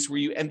of these where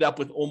you end up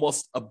with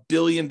almost $1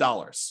 billion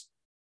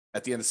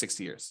at the end of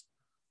 60 years.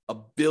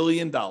 $1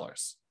 billion.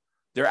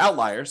 They're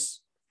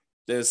outliers.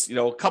 There's,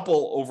 a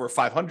couple over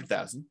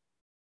 500,000.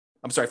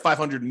 I'm sorry,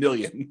 500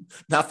 million,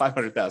 not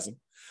 500,000.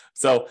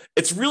 So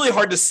it's really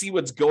hard to see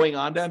what's going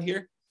on down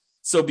here.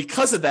 So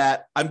because of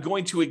that, I'm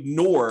going to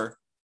ignore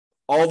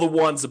all the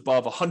ones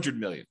above 100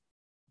 million.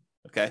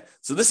 Okay.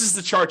 So this is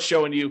the chart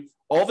showing you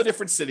all the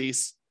different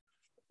cities,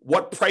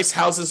 what price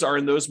houses are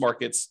in those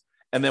markets,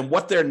 and then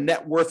what their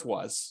net worth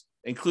was,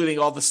 including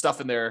all the stuff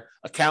in their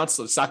accounts,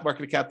 so the stock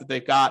market account that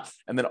they've got,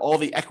 and then all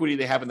the equity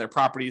they have in their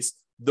properties.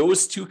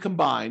 Those two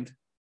combined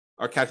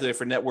are calculated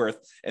for net worth,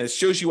 and it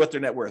shows you what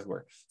their net worth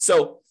were.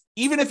 So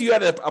even if you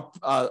had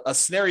a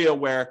scenario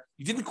where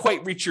you didn't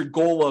quite reach your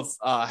goal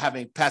of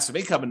having passive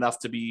income enough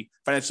to be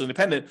financially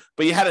independent,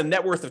 but you had a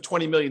net worth of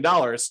 $20 million,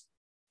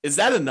 is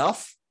that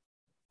enough?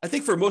 I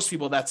think for most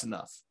people, that's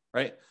enough,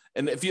 right?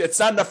 And if it's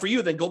not enough for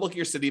you, then go look at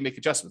your city and make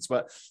adjustments.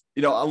 But,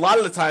 a lot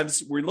of the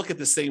times we look at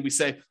this thing, we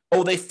say,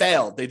 oh, they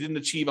failed. They didn't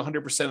achieve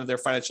 100% of their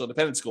financial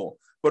independence goal.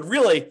 But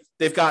really,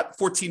 they've got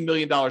 $14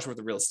 million worth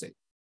of real estate.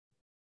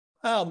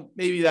 Well,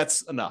 maybe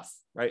that's enough,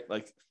 right?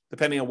 Like,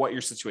 depending on what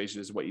your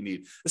situation is, what you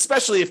need,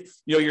 especially if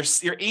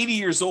you're 80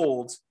 years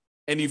old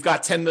and you've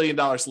got $10 million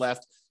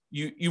left.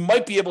 you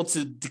might be able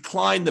to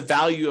decline the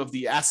value of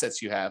the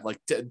assets you have, like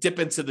to dip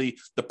into the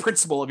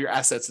principal of your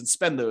assets and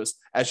spend those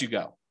as you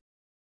go.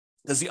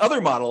 Because the other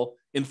model,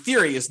 in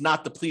theory, is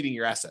not depleting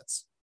your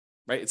assets,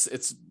 right?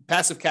 It's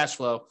passive cash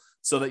flow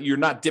so that you're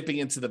not dipping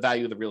into the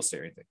value of the real estate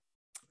or anything.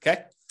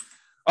 Okay.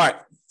 All right.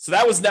 So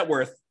that was net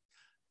worth.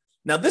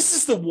 Now, this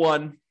is the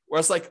one where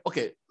I was like,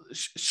 okay,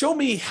 show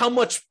me how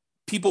much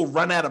people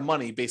run out of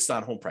money based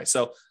on home price.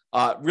 So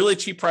really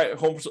cheap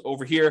homes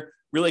over here,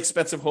 really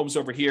expensive homes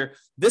over here.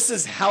 This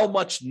is how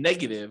much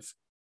negative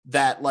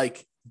that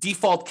like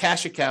default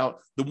cash account,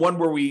 the one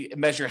where we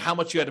measure how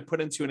much you had to put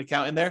into an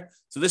account in there.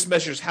 So this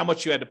measures how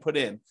much you had to put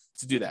in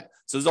to do that.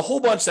 So there's a whole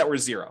bunch that were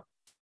zero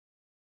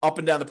up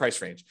and down the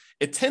price range.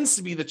 It tends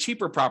to be the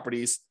cheaper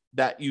properties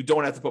that you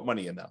don't have to put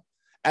money in though.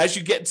 As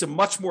you get into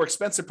much more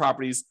expensive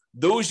properties,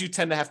 those you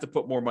tend to have to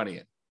put more money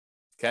in.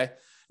 Okay.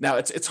 Now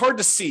it's hard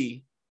to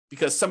see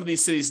because some of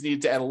these cities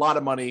need to add a lot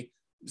of money.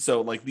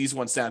 So like these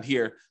ones down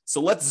here.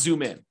 So let's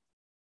zoom in.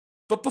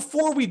 But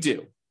before we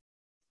do,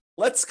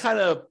 let's kind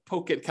of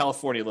poke at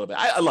California a little bit.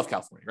 I love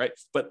California, right?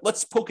 But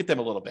let's poke at them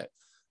a little bit.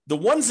 The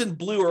ones in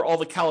blue are all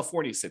the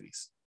California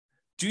cities.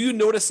 Do you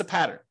notice a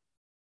pattern?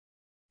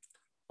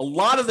 A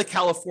lot of the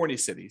California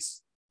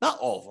cities, not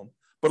all of them,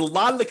 but a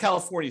lot of the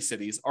California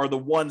cities are the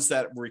ones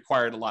that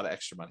required a lot of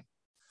extra money.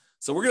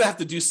 So we're going to have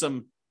to do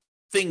some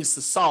things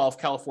to solve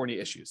California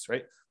issues,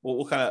 right?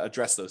 We'll kind of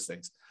address those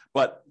things.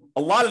 But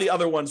a lot of the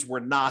other ones were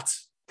not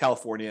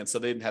California, and so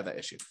they didn't have that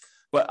issue.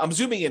 But I'm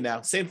zooming in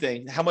now, same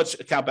thing, how much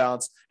account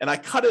balance, and I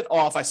cut it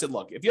off. I said,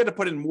 look, if you had to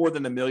put in more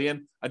than $1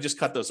 million, I just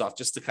cut those off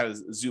just to kind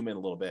of zoom in a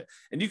little bit.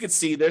 And you can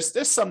see there's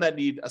some that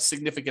need a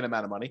significant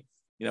amount of money,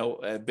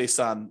 based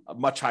on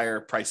much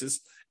higher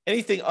prices.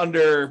 Anything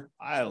under,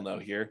 I don't know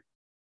here,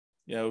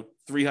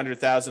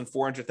 300,000,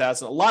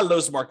 400,000, a lot of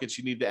those markets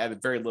you need to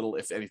add very little,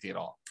 if anything at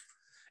all.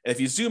 And if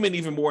you zoom in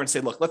even more and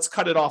say, look, let's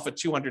cut it off at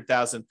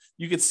 200,000,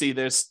 you can see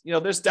there's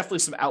definitely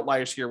some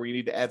outliers here where you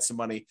need to add some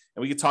money,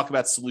 and we can talk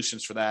about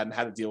solutions for that and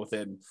how to deal with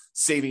it and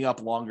saving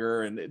up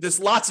longer. And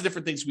there's lots of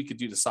different things we could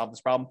do to solve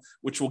this problem,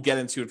 which we'll get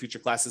into in future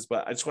classes.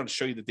 But I just want to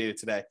show you the data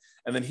today.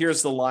 And then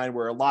here's the line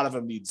where a lot of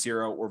them need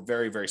zero or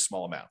very, very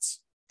small amounts.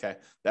 Okay.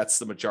 That's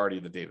the majority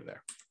of the data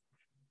there.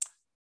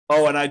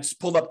 Oh, and I just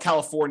pulled up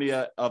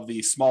California of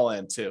the small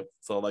end too.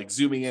 So like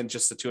zooming in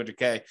just to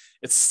 200K,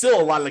 it's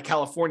still a lot of the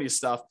California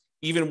stuff,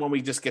 even when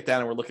we just get down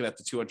and we're looking at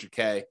the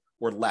 200K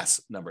or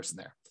less numbers in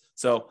there.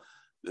 So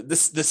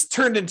this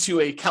turned into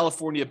a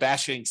California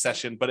bashing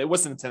session, but it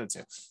wasn't intended to.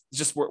 It's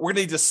just we're going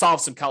to need to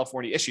solve some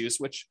California issues,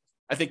 which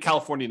I think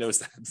California knows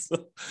that.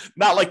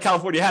 Not like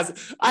California has it.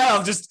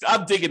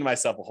 I'm digging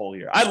myself a hole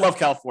here. I love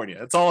California.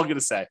 That's all I'm going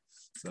to say.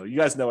 So you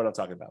guys know what I'm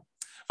talking about.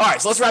 All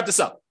right, so let's wrap this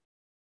up.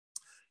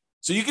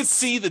 So you can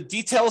see the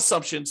detailed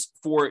assumptions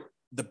for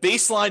the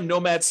baseline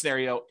Nomad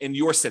scenario in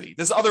your city.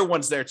 There's other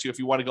ones there too. If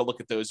you want to go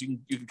look at those, you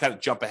can kind of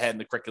jump ahead in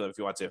the curriculum if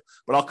you want to,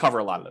 but I'll cover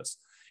a lot of those.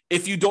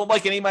 If you don't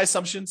like any of my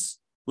assumptions,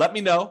 let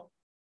me know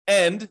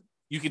and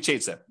you can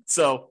change them.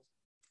 So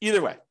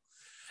either way.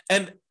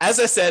 And as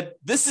I said,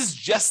 this is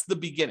just the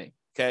beginning.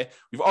 Okay.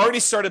 We've already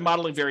started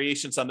modeling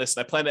variations on this,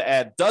 and I plan to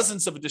add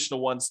dozens of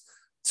additional ones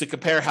to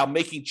compare how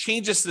making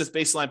changes to this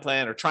baseline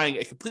plan or trying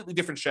a completely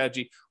different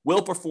strategy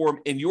will perform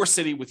in your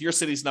city with your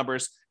city's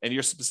numbers and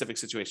your specific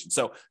situation.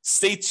 So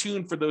stay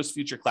tuned for those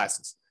future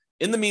classes.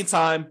 In the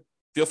meantime,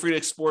 feel free to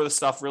explore the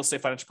stuff,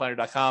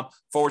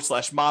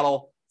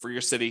 realestatefinancialplanner.com/model for your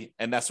city.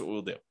 And that's what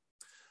we'll do.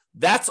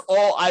 That's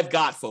all I've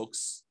got,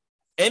 folks.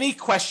 Any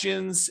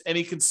questions,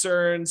 any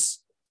concerns?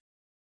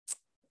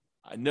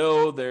 I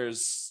know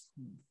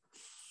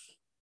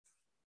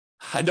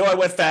I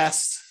went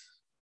fast.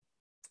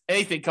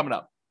 Anything coming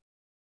up?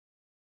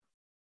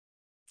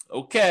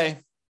 Okay.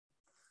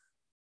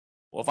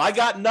 Well, if I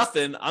got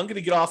nothing, I'm going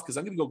to get off because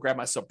I'm going to go grab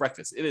myself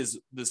breakfast. This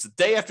is the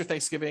day after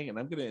Thanksgiving, and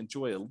I'm going to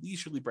enjoy a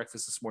leisurely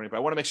breakfast this morning. But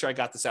I want to make sure I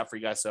got this out for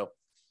you guys. So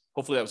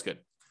hopefully that was good.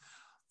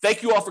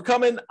 Thank you all for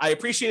coming. I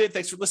appreciate it.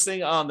 Thanks for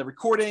listening on the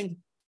recording.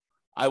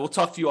 I will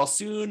talk to you all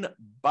soon.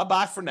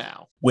 Bye-bye for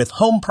now. With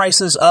home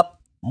prices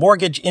up,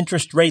 mortgage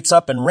interest rates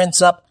up, and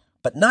rents up,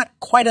 but not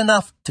quite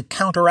enough to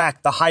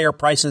counteract the higher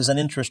prices and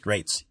interest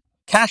rates,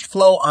 cash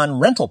flow on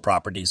rental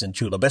properties in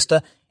Chula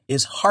Vista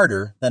is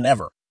harder than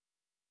ever.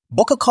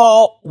 Book a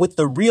call with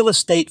the Real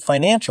Estate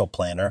Financial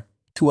Planner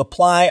to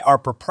apply our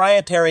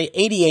proprietary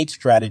 88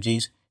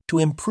 strategies to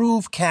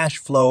improve cash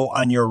flow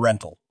on your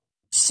rental.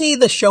 See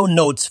the show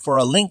notes for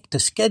a link to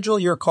schedule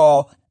your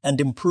call and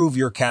improve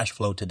your cash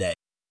flow today.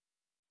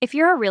 If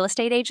you're a real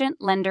estate agent,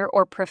 lender,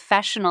 or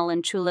professional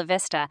in Chula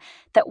Vista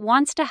that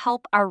wants to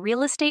help our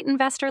real estate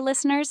investor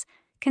listeners,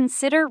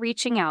 consider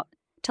reaching out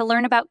to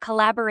learn about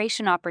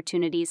collaboration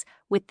opportunities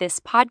with this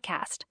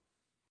podcast.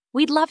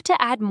 We'd love to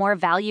add more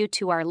value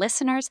to our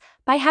listeners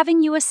by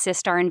having you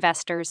assist our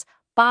investors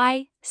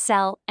buy,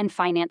 sell, and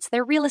finance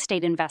their real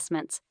estate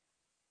investments.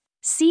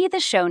 See the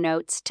show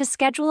notes to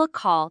schedule a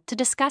call to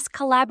discuss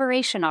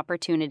collaboration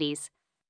opportunities.